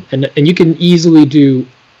 And you can easily do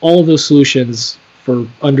all of those solutions for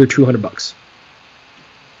under $200.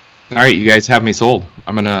 All right, you guys have me sold.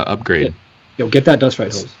 I'm gonna upgrade. Get that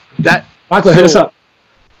Dust-Rite hose. Michael, hit us up.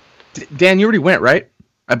 Dan, you already went, right?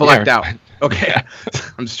 I blacked out. Okay,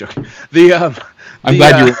 I'm just joking. I'm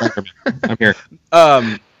glad you were. I'm here.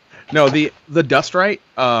 No, the Dust-Rite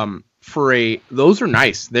those are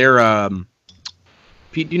nice. They're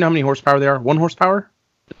Pete, do you know how many horsepower they are? 1 horsepower?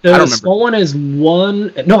 The small one is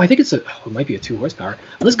 1. No, I think it might be a 2 horsepower.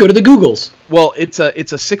 Let's go to the Googles. Well, it's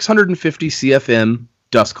a 650 CFM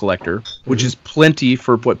dust collector, which is plenty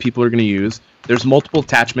for what people are going to use. There's multiple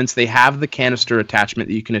attachments. They have the canister attachment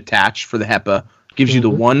that you can attach for the HEPA. Gives you the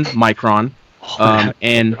 1 micron.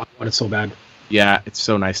 And I want it so bad. Yeah, it's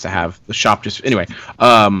so nice to have. The shop just anyway.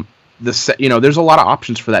 There's a lot of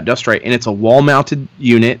options for that Dust-Rite, and it's a wall-mounted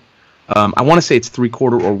unit. I want to say it's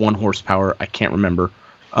 3/4 or 1 horsepower. I can't remember.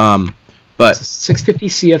 But it's a 650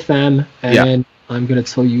 CFM, and I'm going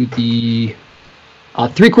to tell you the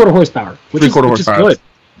 3/4 horsepower, which is good.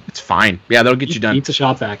 It's fine. Yeah, that'll get you done. Beats a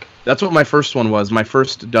shop vac. That's what my first one was. My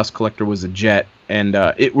first dust collector was a Jet, and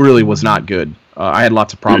it really was not good. I had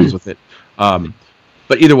lots of problems with it.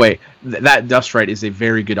 But either way, that Dust-Rite is a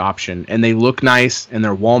very good option, and they look nice, and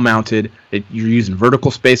they're wall-mounted. You're using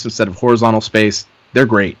vertical space instead of horizontal space. They're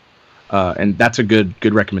great. And that's a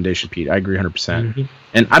good recommendation, Pete. I agree 100%. Mm-hmm.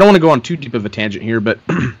 And I don't want to go on too deep of a tangent here, but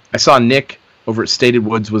I saw Nick over at Stated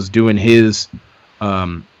Woods was doing his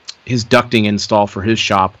ducting install for his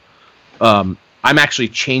shop. I'm actually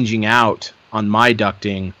changing out on my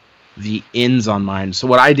ducting the ends on mine. So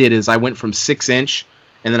what I did is I went from 6-inch,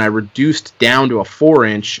 and then I reduced down to a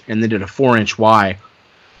 4-inch, and then did a 4-inch Y.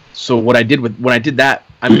 So what I did when I did that,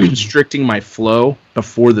 I'm constricting my flow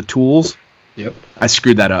before the tools. Yep. I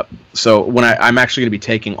screwed that up. So when I'm actually going to be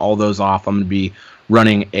taking all those off, I'm going to be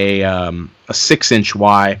running a 6-inch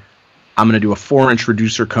Y. I'm going to do a 4-inch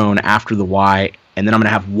reducer cone after the Y, and then I'm going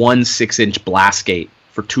to have 1 6-inch blast gate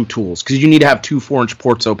for 2 tools, because you need to have 2 4-inch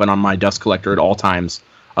ports open on my dust collector at all times.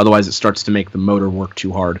 Otherwise, it starts to make the motor work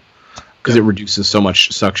too hard because it reduces so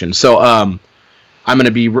much suction. So I'm going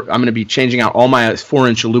to be changing out all my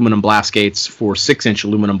 4-inch aluminum blast gates for 6-inch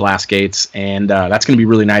aluminum blast gates, and that's going to be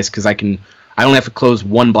really nice because I only have to close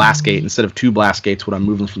 1 blast gate instead of 2 blast gates when I'm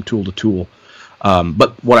moving from tool to tool.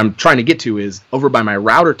 But what I'm trying to get to is over by my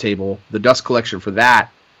router table, the dust collection for that,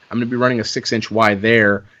 I'm going to be running a 6-inch Y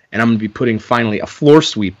there, and I'm going to be putting finally a floor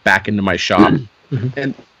sweep back into my shop. Mm-hmm.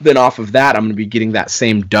 And then off of that, I'm going to be getting that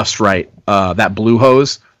same Dust-Rite, that blue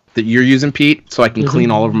hose that you're using, Pete, so I can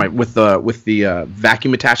clean all over my with the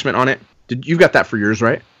vacuum attachment on it. You've got that for yours,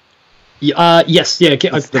 right? Yes. Yeah.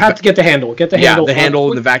 I have to get the handle. Get the handle. Yeah, the handle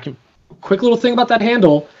and the vacuum. Quick little thing about that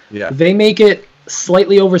handle. Yeah. They make it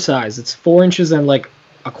slightly oversized. It's 4 inches and like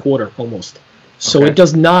a quarter almost. So It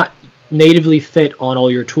does not natively fit on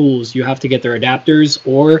all your tools. You have to get their adapters,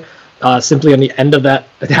 or simply on the end of that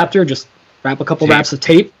adapter, just wrap a couple wraps of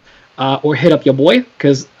tape. or hit up your boy,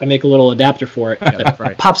 because I make a little adapter for it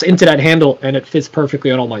that pops into that handle, and it fits perfectly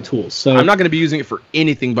on all my tools. So I'm not going to be using it for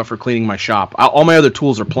anything but for cleaning my shop. All my other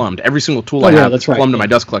tools are plumbed. Every single tool I have is plumbed in my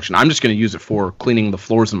dust collection. I'm just going to use it for cleaning the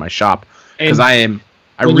floors in my shop, because I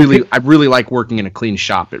really like working in a clean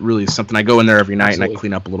shop. It really is something. I go in there every night and I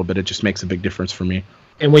clean up a little bit. It just makes a big difference for me.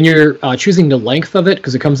 And when you're choosing the length of it,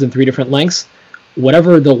 because it comes in 3 different lengths,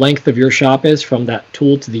 whatever the length of your shop is from that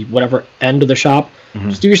tool to the whatever end of the shop,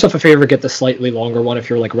 just do yourself a favor, get the slightly longer one if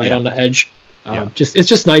you're like right on the edge. It's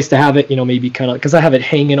just nice to have it, maybe kind of, because I have it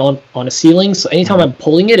hanging on a ceiling. So anytime I'm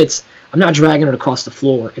pulling it, I'm not dragging it across the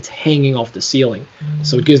floor. It's hanging off the ceiling.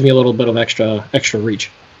 So it gives me a little bit of extra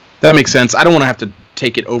reach. That makes sense. I don't want to have to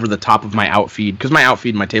take it over the top of my outfeed, because my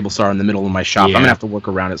outfeed and my table saw are in the middle of my shop. I'm going to have to work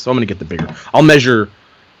around it, so I'm going to get the bigger.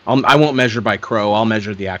 I won't measure by crow. I'll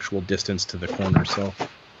measure the actual distance to the corner. So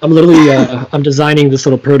I'm literally I'm designing this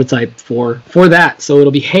little prototype for that, so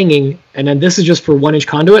it'll be hanging, and then this is just for 1-inch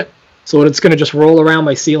conduit, so it's going to just roll around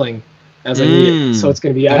my ceiling as I need it. So it's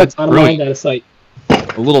going to be out of mind, out of sight.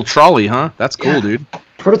 A little trolley, huh? That's cool, dude.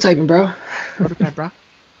 Prototyping, bro. Prototype,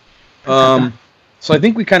 bro. So I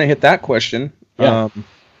think we kind of hit that question. Yeah.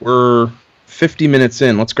 We're 50 minutes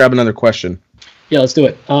in. Let's grab another question. Yeah, let's do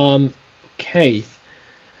it. Okay.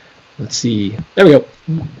 Let's see. There we go.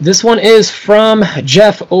 This one is from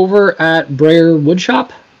Jeff over at Breyer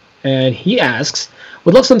Woodshop, and he asks,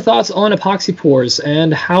 would love some thoughts on epoxy pours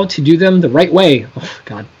and how to do them the right way. Oh,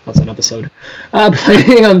 God, that's an episode.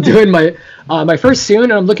 Planning on doing my first soon,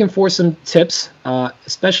 and I'm looking for some tips,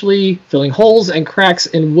 especially filling holes and cracks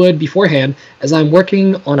in wood beforehand, as I'm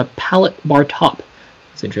working on a pallet bar top.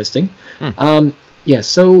 It's interesting.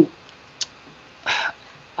 So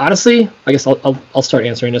honestly, I guess I'll start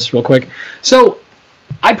answering this real quick. So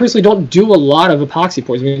I personally don't do a lot of epoxy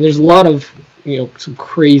pours. I mean, there's a lot of some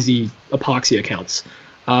crazy epoxy accounts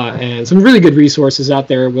and some really good resources out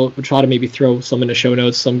there. We'll try to maybe throw some in the show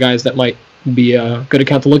notes, some guys that might be a good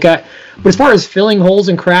account to look at. But as far as filling holes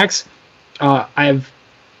and cracks, I have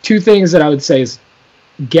 2 things that I would say is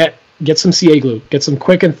get some CA glue. Get some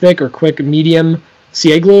quick and thick or quick medium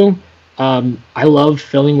CA glue. I love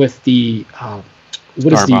filling with the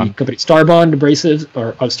what is the company? Starbond abrasives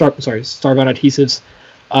Starbond adhesives.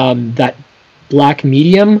 That black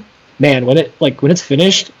medium, man, when it's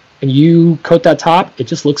finished and you coat that top, it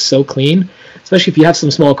just looks so clean. Especially if you have some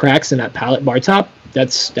small cracks in that pallet bar top,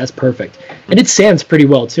 that's perfect. And it sands pretty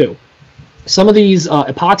well too. Some of these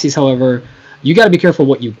epoxies, however, you got to be careful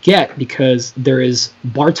what you get, because there is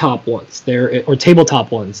bar top ones, or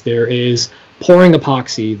tabletop ones. There is pouring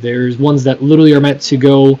epoxy. There's ones that literally are meant to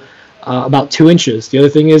go about 2 inches. The other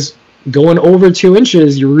thing is, going over 2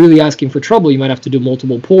 inches, you're really asking for trouble. You might have to do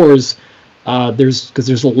multiple pours. Because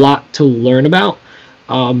there's a lot to learn about.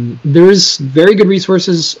 There's very good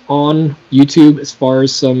resources on YouTube as far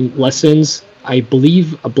as some lessons. I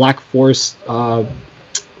believe a Black Forest,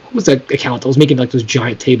 what was that account that was making like those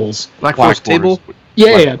giant tables? Black Forest table?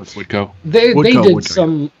 Yeah. Woodco. They did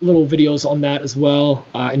some little videos on that as well.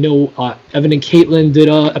 I know Evan and Caitlin did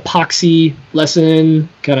a epoxy lesson.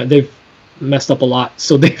 They've messed up a lot,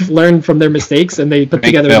 so they've learned from their mistakes and they put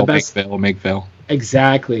together the best. Make fail.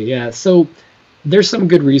 Exactly, yeah. So there's some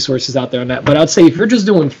good resources out there on that. But I'd say if you're just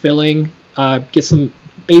doing filling, get some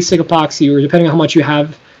basic epoxy, or depending on how much you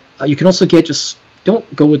have, you can also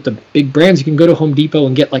don't go with the big brands. You can go to Home Depot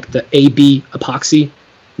and get like the AB epoxy.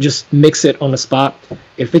 Just mix it on the spot.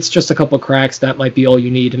 If it's just a couple cracks, that might be all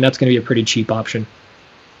you need, and that's going to be a pretty cheap option.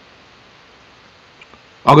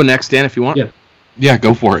 I'll go next, Dan, if you want. Yeah,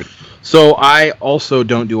 go for it. So I also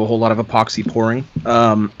don't do a whole lot of epoxy pouring.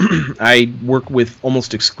 I work with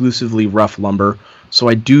almost exclusively rough lumber, so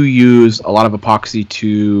I do use a lot of epoxy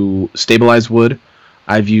to stabilize wood.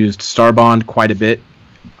 I've used Starbond quite a bit.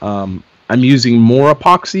 I'm using more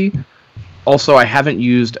epoxy. Also, I haven't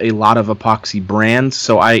used a lot of epoxy brands,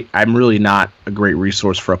 so I'm really not a great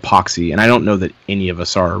resource for epoxy, and I don't know that any of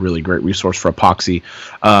us are a really great resource for epoxy.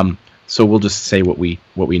 So we'll just say what we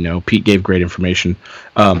know. Pete gave great information.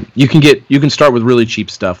 You can start with really cheap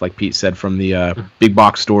stuff, like Pete said, from the big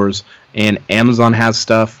box stores, and Amazon has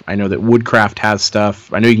stuff. I know that Woodcraft has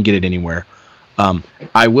stuff. I know you can get it anywhere.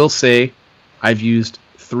 I will say I've used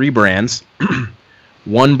 3 brands.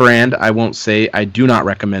 One brand, I won't say, I do not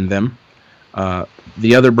recommend them.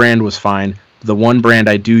 The other brand was fine. The one brand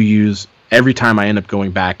I do use every time I end up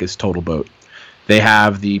going back is Total Boat. They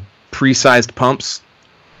have the pre-sized pumps.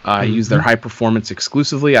 I use their high performance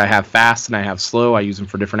exclusively. I have fast and I have slow. I use them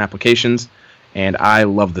for different applications, and I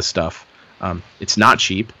love the stuff. It's not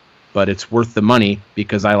cheap, but it's worth the money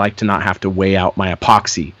because I like to not have to weigh out my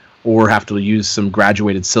epoxy or have to use some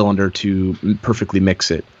graduated cylinder to perfectly mix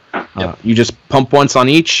it. You just pump once on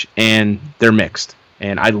each, and they're mixed.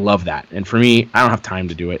 And I love that. And for me, I don't have time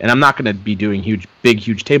to do it. And I'm not going to be doing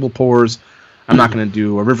huge table pours. I'm not going to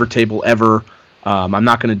do a river table ever. I'm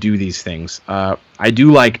not going to do these things. I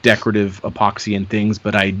do like decorative epoxy and things,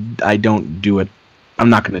 but I don't do it. I'm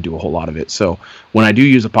not going to do a whole lot of it. So when I do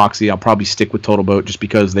use epoxy, I'll probably stick with Total Boat just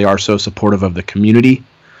because they are so supportive of the community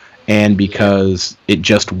and because it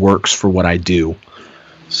just works for what I do.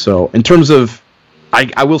 So in terms of,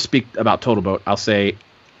 I will speak about Total Boat. I'll say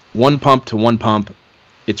 1 pump to 1 pump.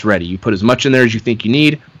 It's ready. You put as much in there as you think you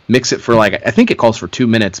need. Mix it for I think it calls for 2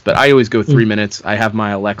 minutes, but I always go 3 minutes. I have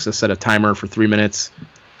my Alexa set a timer for 3 minutes,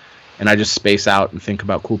 and I just space out and think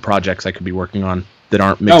about cool projects I could be working on that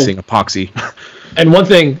aren't mixing epoxy. And one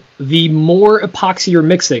thing, the more epoxy you're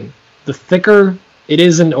mixing, the thicker it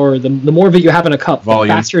isn't, or the more of it you have in a cup, the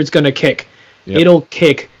faster it's going to kick. Yep. It'll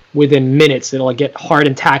kick within minutes. It'll get hard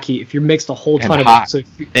and tacky if you mixed a whole ton of it. So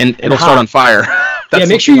and it'll start on fire.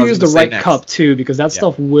 Make sure you use the right cup too, because that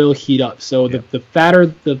stuff will heat up. So the fatter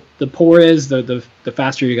the pour is, the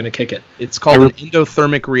faster you're going to kick it. It's called an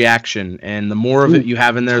endothermic reaction, and the more of it you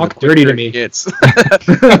have in there, the quicker it gets.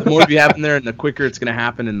 The more you have in there, and the quicker it's going to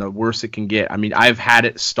happen, and the worse it can get. I mean, I've had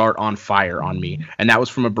it start on fire on me, and that was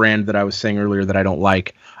from a brand that I was saying earlier that I don't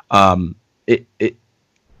like.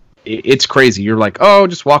 It's crazy. You're like, oh,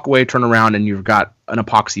 just walk away, turn around, and you've got an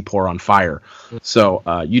epoxy pour on fire. So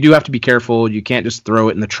you do have to be careful. You can't just throw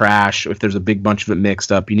it in the trash. If there's a big bunch of it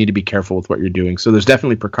mixed up, you need to be careful with what you're doing. So there's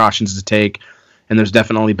definitely precautions to take, and there's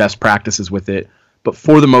definitely best practices with it. But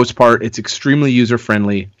for the most part, it's extremely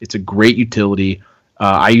user-friendly. It's a great utility.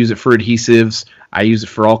 I use it for adhesives. I use it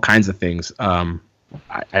for all kinds of things.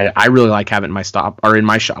 I really like having it in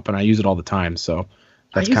my shop, and I use it all the time. So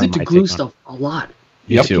that's I use it to glue stuff a lot.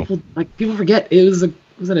 Yep. People forget it was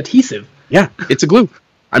an adhesive. Yeah, it's a glue.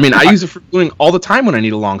 I mean, I use it for gluing all the time when I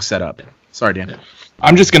need a long setup. Sorry, Dan.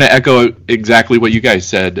 I'm just going to echo exactly what you guys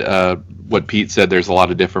said. What Pete said, there's a lot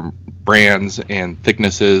of different brands and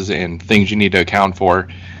thicknesses and things you need to account for.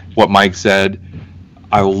 What Mike said,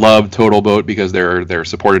 I love Total Boat because they're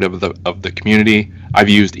supportive of the community. I've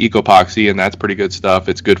used Ecopoxy, and that's pretty good stuff.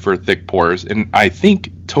 It's good for thick pours. And I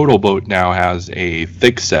think Total Boat now has a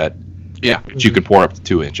thick set. Yeah, you could pour up to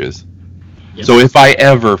 2 inches. Yep. So if I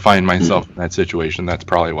ever find myself in that situation, that's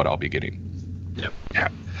probably what I'll be getting. Yep. Yeah.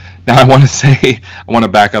 Now I want to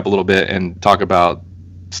back up a little bit and talk about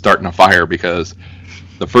starting a fire, because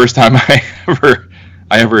the first time I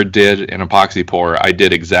ever did an epoxy pour, I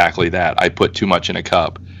did exactly that. I put too much in a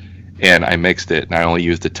cup, and I mixed it, and I only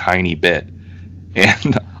used a tiny bit.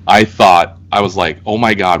 And I was like, oh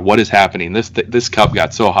my God, what is happening? This cup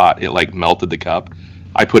got so hot, it melted the cup.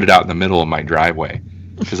 I put it out in the middle of my driveway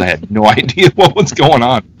because I had no idea what was going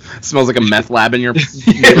on. It smells like a meth lab in your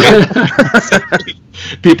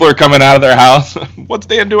People are coming out of their house. What's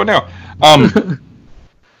Dan doing now?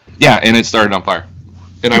 Yeah, and it started on fire.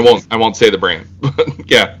 And I won't say the brand.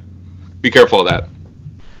 Yeah. Be careful of that.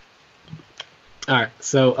 All right.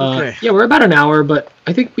 So we're about an hour, but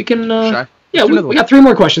I think we can we got 3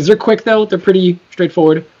 more questions. They're quick though. They're pretty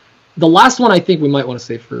straightforward. The last one I think we might want to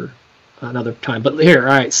save for another time, but here,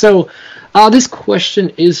 all right. So this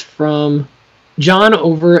question is from John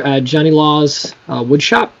over at Johnny Law's wood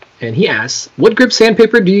shop, and he asks, what grip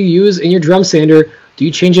sandpaper do you use in your drum sander? Do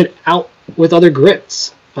you change it out with other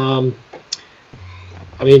grips? Dan,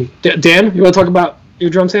 you want to talk about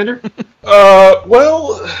your drum sander?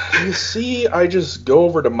 Well, you see, I just go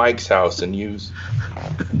over to Mike's house and use...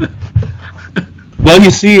 Well,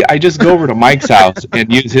 you see, I just go over to Mike's house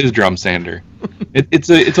and use his drum sander. It's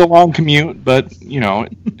a long commute, but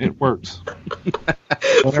it works.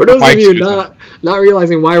 For those of you not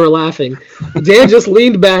realizing why we're laughing, Dan just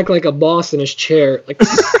leaned back like a boss in his chair,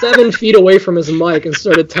 7 feet away from his mic, and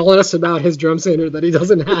started telling us about his drum sander that he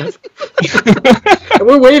doesn't have. And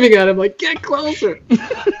we're waving at him like, get closer.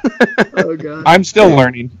 Oh God! I'm still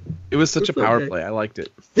learning. It was such a power play. I liked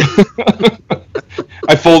it.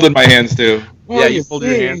 I folded my hands too. Yeah, you folded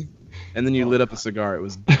your hands, and then you lit up a cigar. It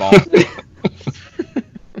was ball.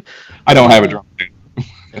 I don't have a drum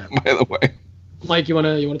sander, by the way. Mike, you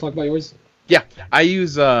wanna talk about yours? Yeah, I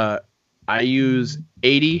use 80,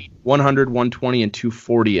 100, 120, and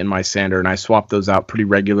 240 in my sander, and I swap those out pretty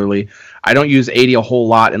regularly. I don't use 80 a whole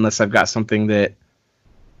lot unless I've got something that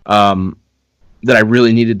I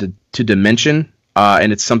really needed to dimension,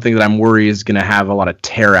 and it's something that I'm worried is going to have a lot of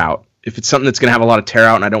tear out. If it's something that's going to have a lot of tear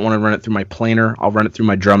out and I don't want to run it through my planer, I'll run it through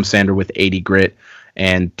my drum sander with 80 grit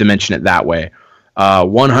and dimension it that way.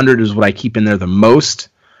 100 is what I keep in there the most.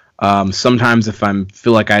 Sometimes if I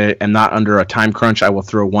feel like I am not under a time crunch, I will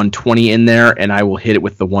throw 120 in there, and I will hit it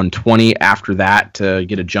with the 120 after that to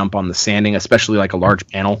get a jump on the sanding, especially like a large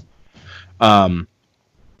panel.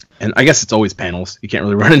 And I guess it's always panels. You can't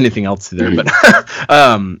really run anything else through there. But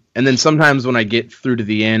and then sometimes when I get through to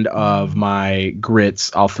the end of my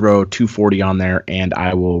grits, I'll throw 240 on there, and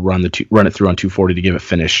I will run it through on 240 to give a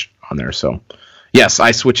finish on there. So yes,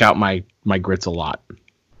 I switch out my grits a lot.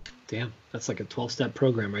 Damn, that's like a 12-step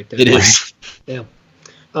program right there. It is. Yeah.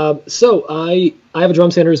 So I have a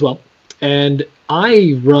drum sander as well, and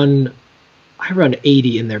I run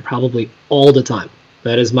 80 in there probably all the time.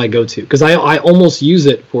 That is my go-to because I almost use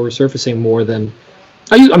it for surfacing more than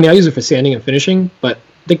I use it for sanding and finishing, but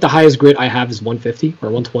I think the highest grit I have is 150 or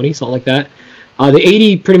 120, something like that. The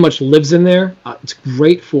 80 pretty much lives in there. It's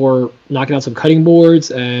great for knocking out some cutting boards,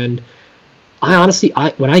 and I honestly,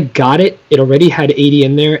 when I got it, it already had 80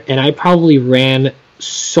 in there, and I probably ran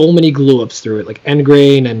so many glue ups through it, like end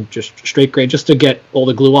grain and just straight grain, just to get all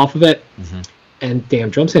the glue off of it. Mm-hmm. And damn,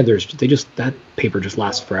 drum sanders, that paper just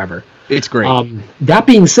lasts forever. It's great. That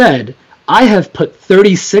being said, I have put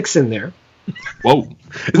 36 in there. Whoa.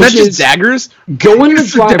 Is that just daggers? Go in the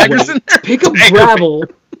driveway, pick up gravel,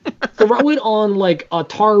 throw it on like a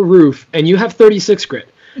tar roof, and you have 36 grit.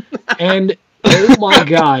 And oh my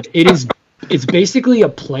god, it's basically a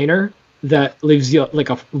planer that leaves you like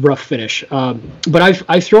a rough finish. But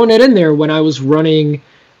I've thrown it in there when I was running.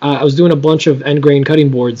 I was doing a bunch of end grain cutting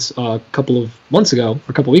boards a couple of weeks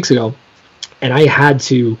ago, and I had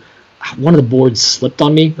to. One of the boards slipped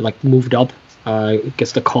on me, like moved up. I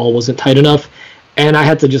guess the call wasn't tight enough, and I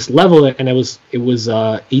had to just level it, and it was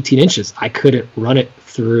 18 inches. I couldn't run it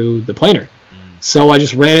through the planer, so I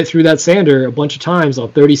just ran it through that sander a bunch of times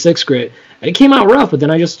on 36 grit, and it came out rough. But then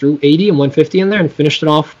I just threw 80 and 150 in there and finished it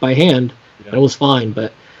off by hand, and it was fine.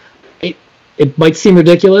 But it might seem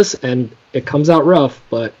ridiculous, and it comes out rough,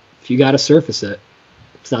 but if you got to surface it,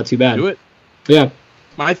 it's not too bad. Do it. Yeah.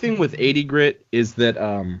 My thing with 80 grit is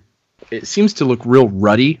that it seems to look real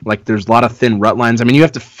ruddy. Like there's a lot of thin rut lines. I mean, you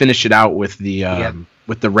have to finish it out with the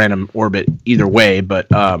random orbit either way, but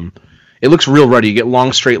it looks real ruddy. You get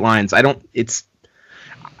long straight lines. I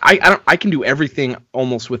can do everything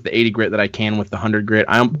almost with the 80 grit that I can with the 100 grit.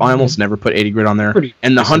 I almost never put 80 grit on there.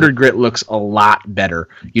 And the 100 grit looks a lot better.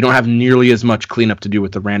 You don't have nearly as much cleanup to do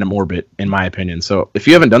with the random orbit, in my opinion. So if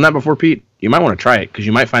you haven't done that before, Pete, you might want to try it because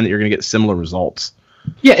you might find that you're going to get similar results.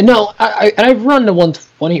 Yeah, no, I've run the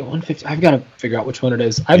 120, 150. I've got to figure out which one it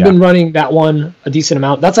is. I've been running that one a decent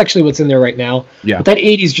amount. That's actually what's in there right now. Yeah. But that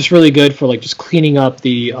 80 is just really good for like just cleaning up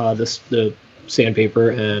the sandpaper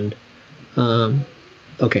and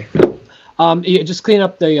okay. Yeah, just clean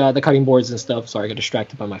up the cutting boards and stuff. Sorry, I got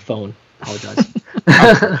distracted by my phone. Apologize.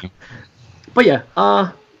 But yeah,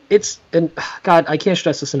 God, I can't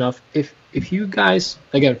stress this enough. If you guys,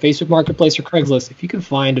 again, Facebook Marketplace or Craigslist, if you can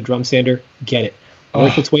find a drum sander, get it.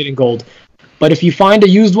 Worth its weight in gold. But if you find a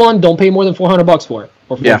used one, don't pay more than $400 for it.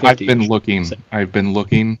 Or yeah, I've been looking.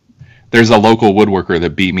 There's a local woodworker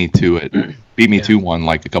that beat me to it. To one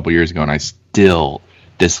like a couple years ago, and I still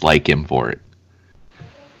dislike him for it.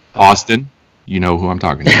 Austin, you know who I'm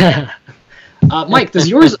talking to. Mike, does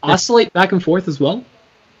yours oscillate back and forth as well?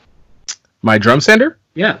 My drum sander?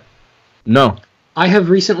 Yeah. No. I have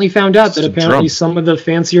recently found out that apparently some of the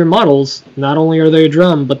fancier models, not only are they a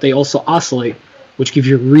drum, but they also oscillate, which gives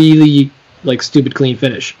you really stupid clean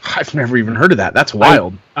finish. I've never even heard of that. That's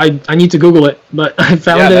wild. I need to Google it, but I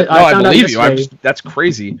found it. I believe you. That's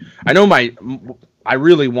crazy. I know I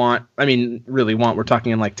really want, we're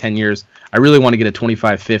talking in like 10 years, I really want to get a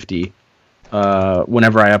 2550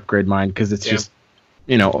 whenever I upgrade mine, because it's just,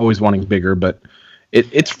 always wanting bigger, but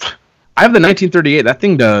I have the 1938. That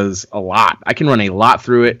thing does a lot. I can run a lot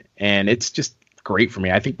through it, and it's just great for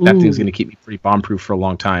me. I think that thing's going to keep me pretty bomb-proof for a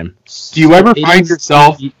long time. Do you ever find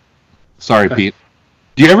yourself... Sorry, Pete.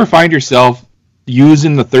 Do you ever find yourself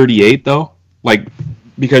using the 38, though?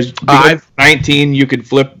 Because 19, you could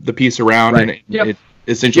flip the piece around, and it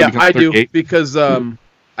essentially becomes 38? I do, because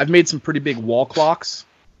I've made some pretty big wall clocks.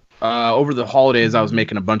 Over the holidays, I was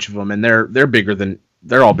making a bunch of them, and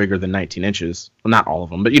they're all bigger than 19 inches. Well, not all of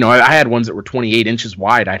them, but I had ones that were 28 inches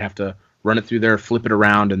wide. I'd have to run it through there, flip it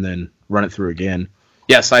around, and then run it through again.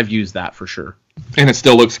 Yes, I've used that for sure. And it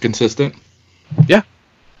still looks consistent? Yeah.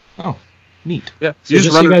 Oh, neat. Yeah. So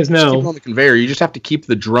just so you guys know, keep it on the conveyor. You just have to keep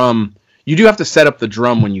the drum. You do have to set up the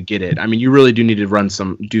drum when you get it. I mean, you really do need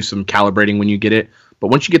to do some calibrating when you get it. But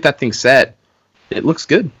once you get that thing set, it looks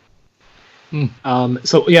good.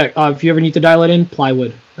 If you ever need to dial it in,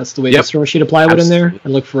 plywood. That's the way. Just throw a sheet of plywood in there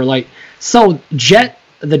and look for light. So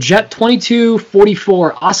the Jet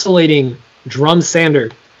 2244 oscillating drum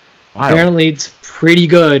sander. Wow. Apparently, it's pretty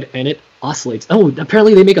good, and it oscillates. Oh,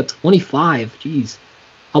 apparently they make a 25. Jeez.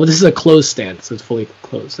 Oh, but this is a closed stand, so it's fully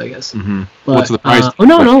closed, I guess. Mm-hmm. But, What's the price?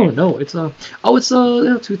 No. It's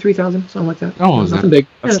 $2,000-3,000, something like that. Oh, is nothing it? big.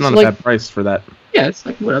 That's Yeah, not it's a bad price for that. Yeah, it's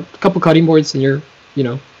like what, a couple cutting boards, and you're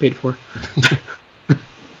paid for.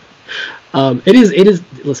 It is.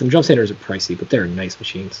 Listen, drum sanders are pricey, but they're nice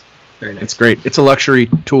machines. Very nice. It's great. It's a luxury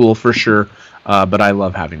tool for sure, but I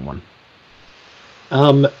love having one.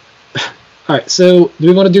 All right. So, do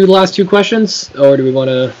we want to do the last two questions, or do we want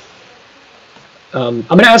to? I'm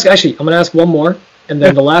gonna ask one more, and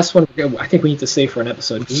then the last one, I think we need to save for an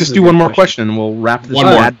episode. Let's just do one more question, and we'll wrap this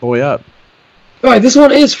bad boy up. All right. This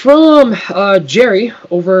one is from Jerry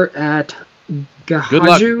over at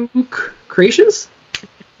Gahaju Creations.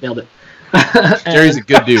 Nailed it. Jerry's a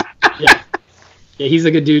good dude. Yeah, he's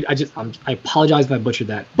a good dude. I apologize if I butchered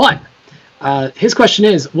that. But his question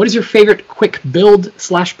is, what is your favorite quick build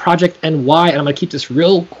 / project and why? And I'm going to keep this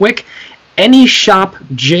real quick. Any shop,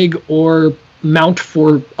 jig, or mount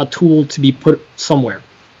for a tool to be put somewhere.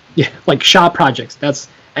 Yeah, like shop projects. That's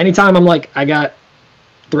anytime I'm like, I got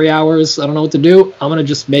 3 hours, I don't know what to do, I'm going to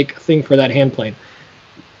just make a thing for that hand plane.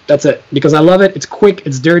 That's it. Because I love it. It's quick.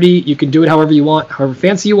 It's dirty. You can do it however you want, however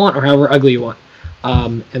fancy you want, or however ugly you want.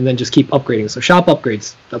 And then just keep upgrading. So shop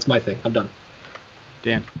upgrades. That's my thing. I'm done.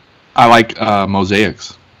 Dan. I like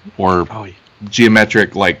mosaics or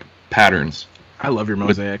geometric like patterns. I love your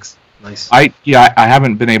mosaics. Nice. I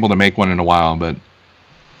haven't been able to make one in a while, but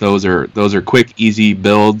those are quick, easy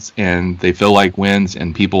builds, and they feel like wins,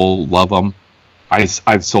 and people love them.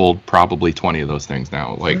 I've sold probably 20 of those things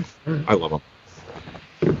now. Like, I love them.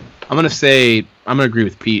 I'm going to agree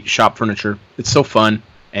with Pete. Shop furniture. It's so fun,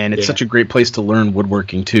 and it's such a great place to learn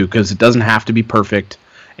woodworking too, because it doesn't have to be perfect,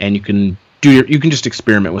 and you can just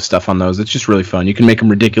experiment with stuff on those. It's just really fun. You can make them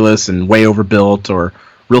ridiculous and way overbuilt, or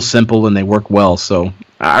real simple, and they work well. So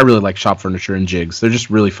I really like shop furniture and jigs. They're just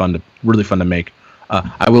really fun to make.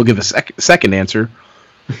 I will give a second answer.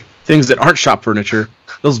 Things that aren't shop furniture,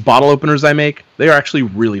 those bottle openers I make, they are actually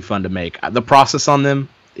really fun to make. The process on them,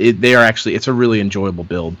 it's a really enjoyable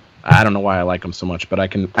build. I don't know why I like them so much, but I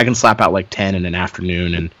can slap out like 10 in an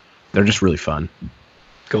afternoon, and they're just really fun.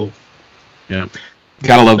 Cool. Yeah.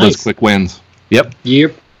 Gotta love those quick wins. Yep.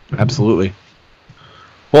 Absolutely.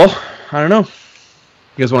 Well, I don't know.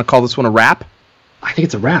 You guys want to call this one a wrap? I think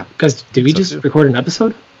it's a wrap. Guys, did we just record an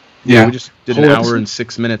episode? Yeah. We just did an hour and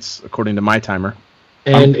 6 minutes according to my timer.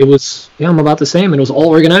 And it was, I'm about the same, and it was all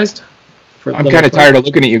organized. I'm kind of tired of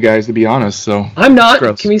looking at you guys, to be honest. So I'm not.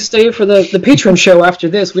 Gross. Can we stay for the patron show after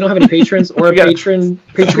this? We don't have any patrons or a Patreon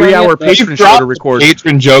 3-hour patron show to record.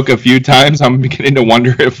 Patron joke a few times. I'm beginning to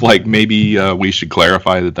wonder if maybe we should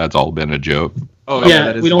clarify that that's all been a joke. Oh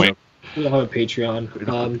yeah, we don't have a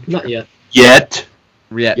Patreon. Not yet. Yet.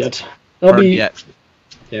 That'll be. Yet.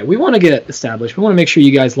 Yeah, we want to get established. We want to make sure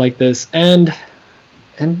you guys like this, and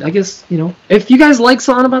I guess if you guys like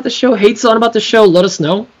something about the show, hate something about the show, let us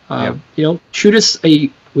know. Shoot us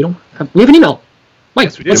we have an email.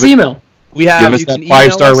 Mike, what's the email? We have. Give us that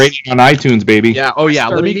 5-star rating on iTunes, baby. Yeah. Oh yeah.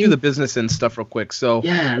 Let me do the business end stuff real quick. So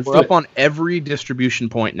we're up on every distribution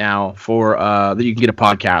point now for that you can get a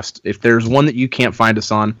podcast. If there's one that you can't find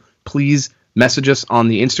us on, please message us on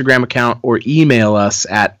the Instagram account or email us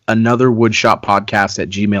at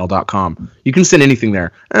anotherwoodshoppodcast@gmail.com. You can send anything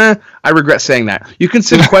there. I regret saying that. You can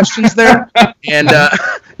send questions there, and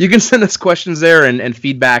you can send us questions there and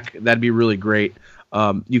feedback. That'd be really great.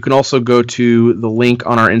 You can also go to the link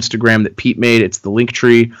on our Instagram that Pete made. It's the link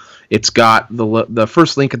tree. It's got the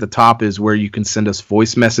first link at the top is where you can send us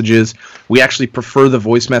voice messages. We actually prefer the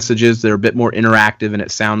voice messages. They're a bit more interactive, and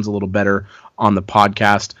it sounds a little better on the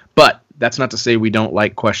podcast. But that's not to say we don't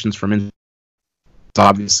like questions from Instagram.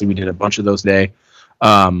 Obviously, we did a bunch of those today.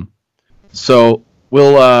 So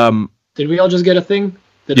we'll. Did we all just get a thing?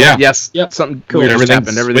 Yes. Yep. Something cool just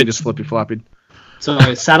happened. Everything just flippy floppied.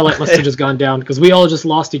 So satellite must have just gone down because we all just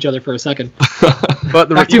lost each other for a second. But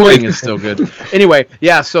the recording is still good. Anyway,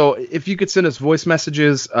 yeah. So if you could send us voice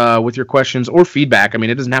messages with your questions or feedback. I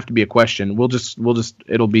mean, it doesn't have to be a question. We'll just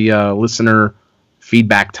it'll be listener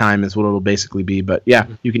feedback time is what it'll basically be. But yeah,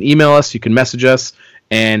 you can email us, you can message us,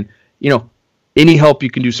 and any help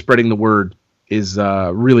you can do spreading the word is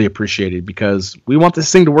really appreciated because we want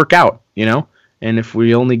this thing to work out. And if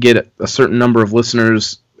we only get a certain number of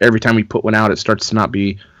listeners every time we put one out, it starts to not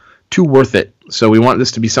be too worth it. So we want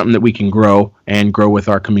this to be something that we can grow with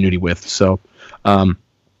our community with. So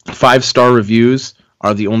 5-star reviews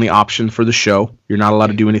are the only option for the show. You're not allowed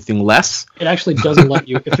to do anything less. It actually doesn't let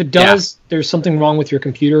you. If it does, there's something wrong with your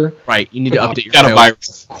computer. Right. You need to update your got a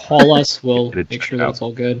virus. Call us. We'll make sure that it's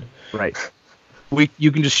all good. Right.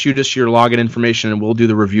 You can just shoot us your login information and we'll do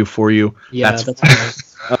the review for you. Yeah, that's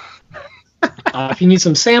fine. If you need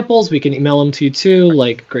some samples, we can email them to you too.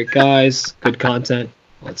 Like, great guys, good content,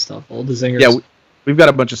 all that stuff, all the zingers. Yeah, we've got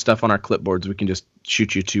a bunch of stuff on our clipboards. We can just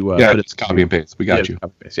shoot you to put it. Copy and paste. We got you.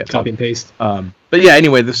 Copy and paste. But yeah,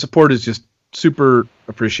 anyway, the support is just super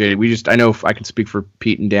appreciated. I know if I can speak for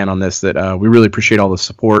Pete and Dan on this, that we really appreciate all the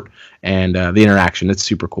support and the interaction. It's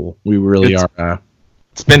super cool. We really are.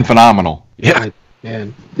 It's been phenomenal. Yeah.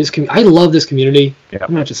 Man, I love this community. Yeah.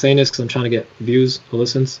 I'm not just saying this because I'm trying to get views or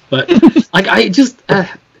listens, but like I just can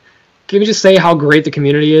we just say how great the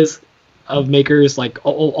community is of makers? Like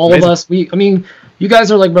all of us. I mean, you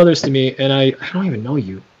guys are like brothers to me, and I don't even know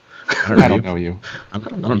you. I don't know you. I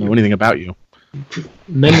don't know anything about you.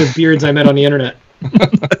 Men with beards I met on the internet,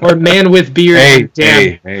 or man with beard.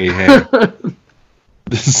 Hey.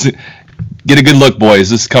 Get a good look,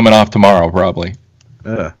 boys. This is coming off tomorrow, probably.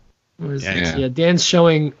 Yeah, Dan's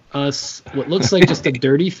showing us what looks like just a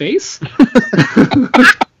dirty face.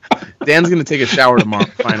 Dan's gonna take a shower tomorrow.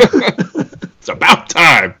 Finally. It's about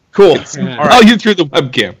time. Cool. Yeah. All right. Oh, you through the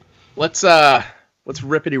webcam. Let's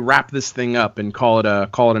rippity wrap this thing up and call it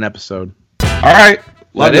an episode. All right.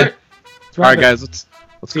 Love it. All right, guys. Let's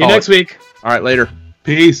see you next week. All right, later.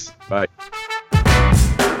 Peace. Bye.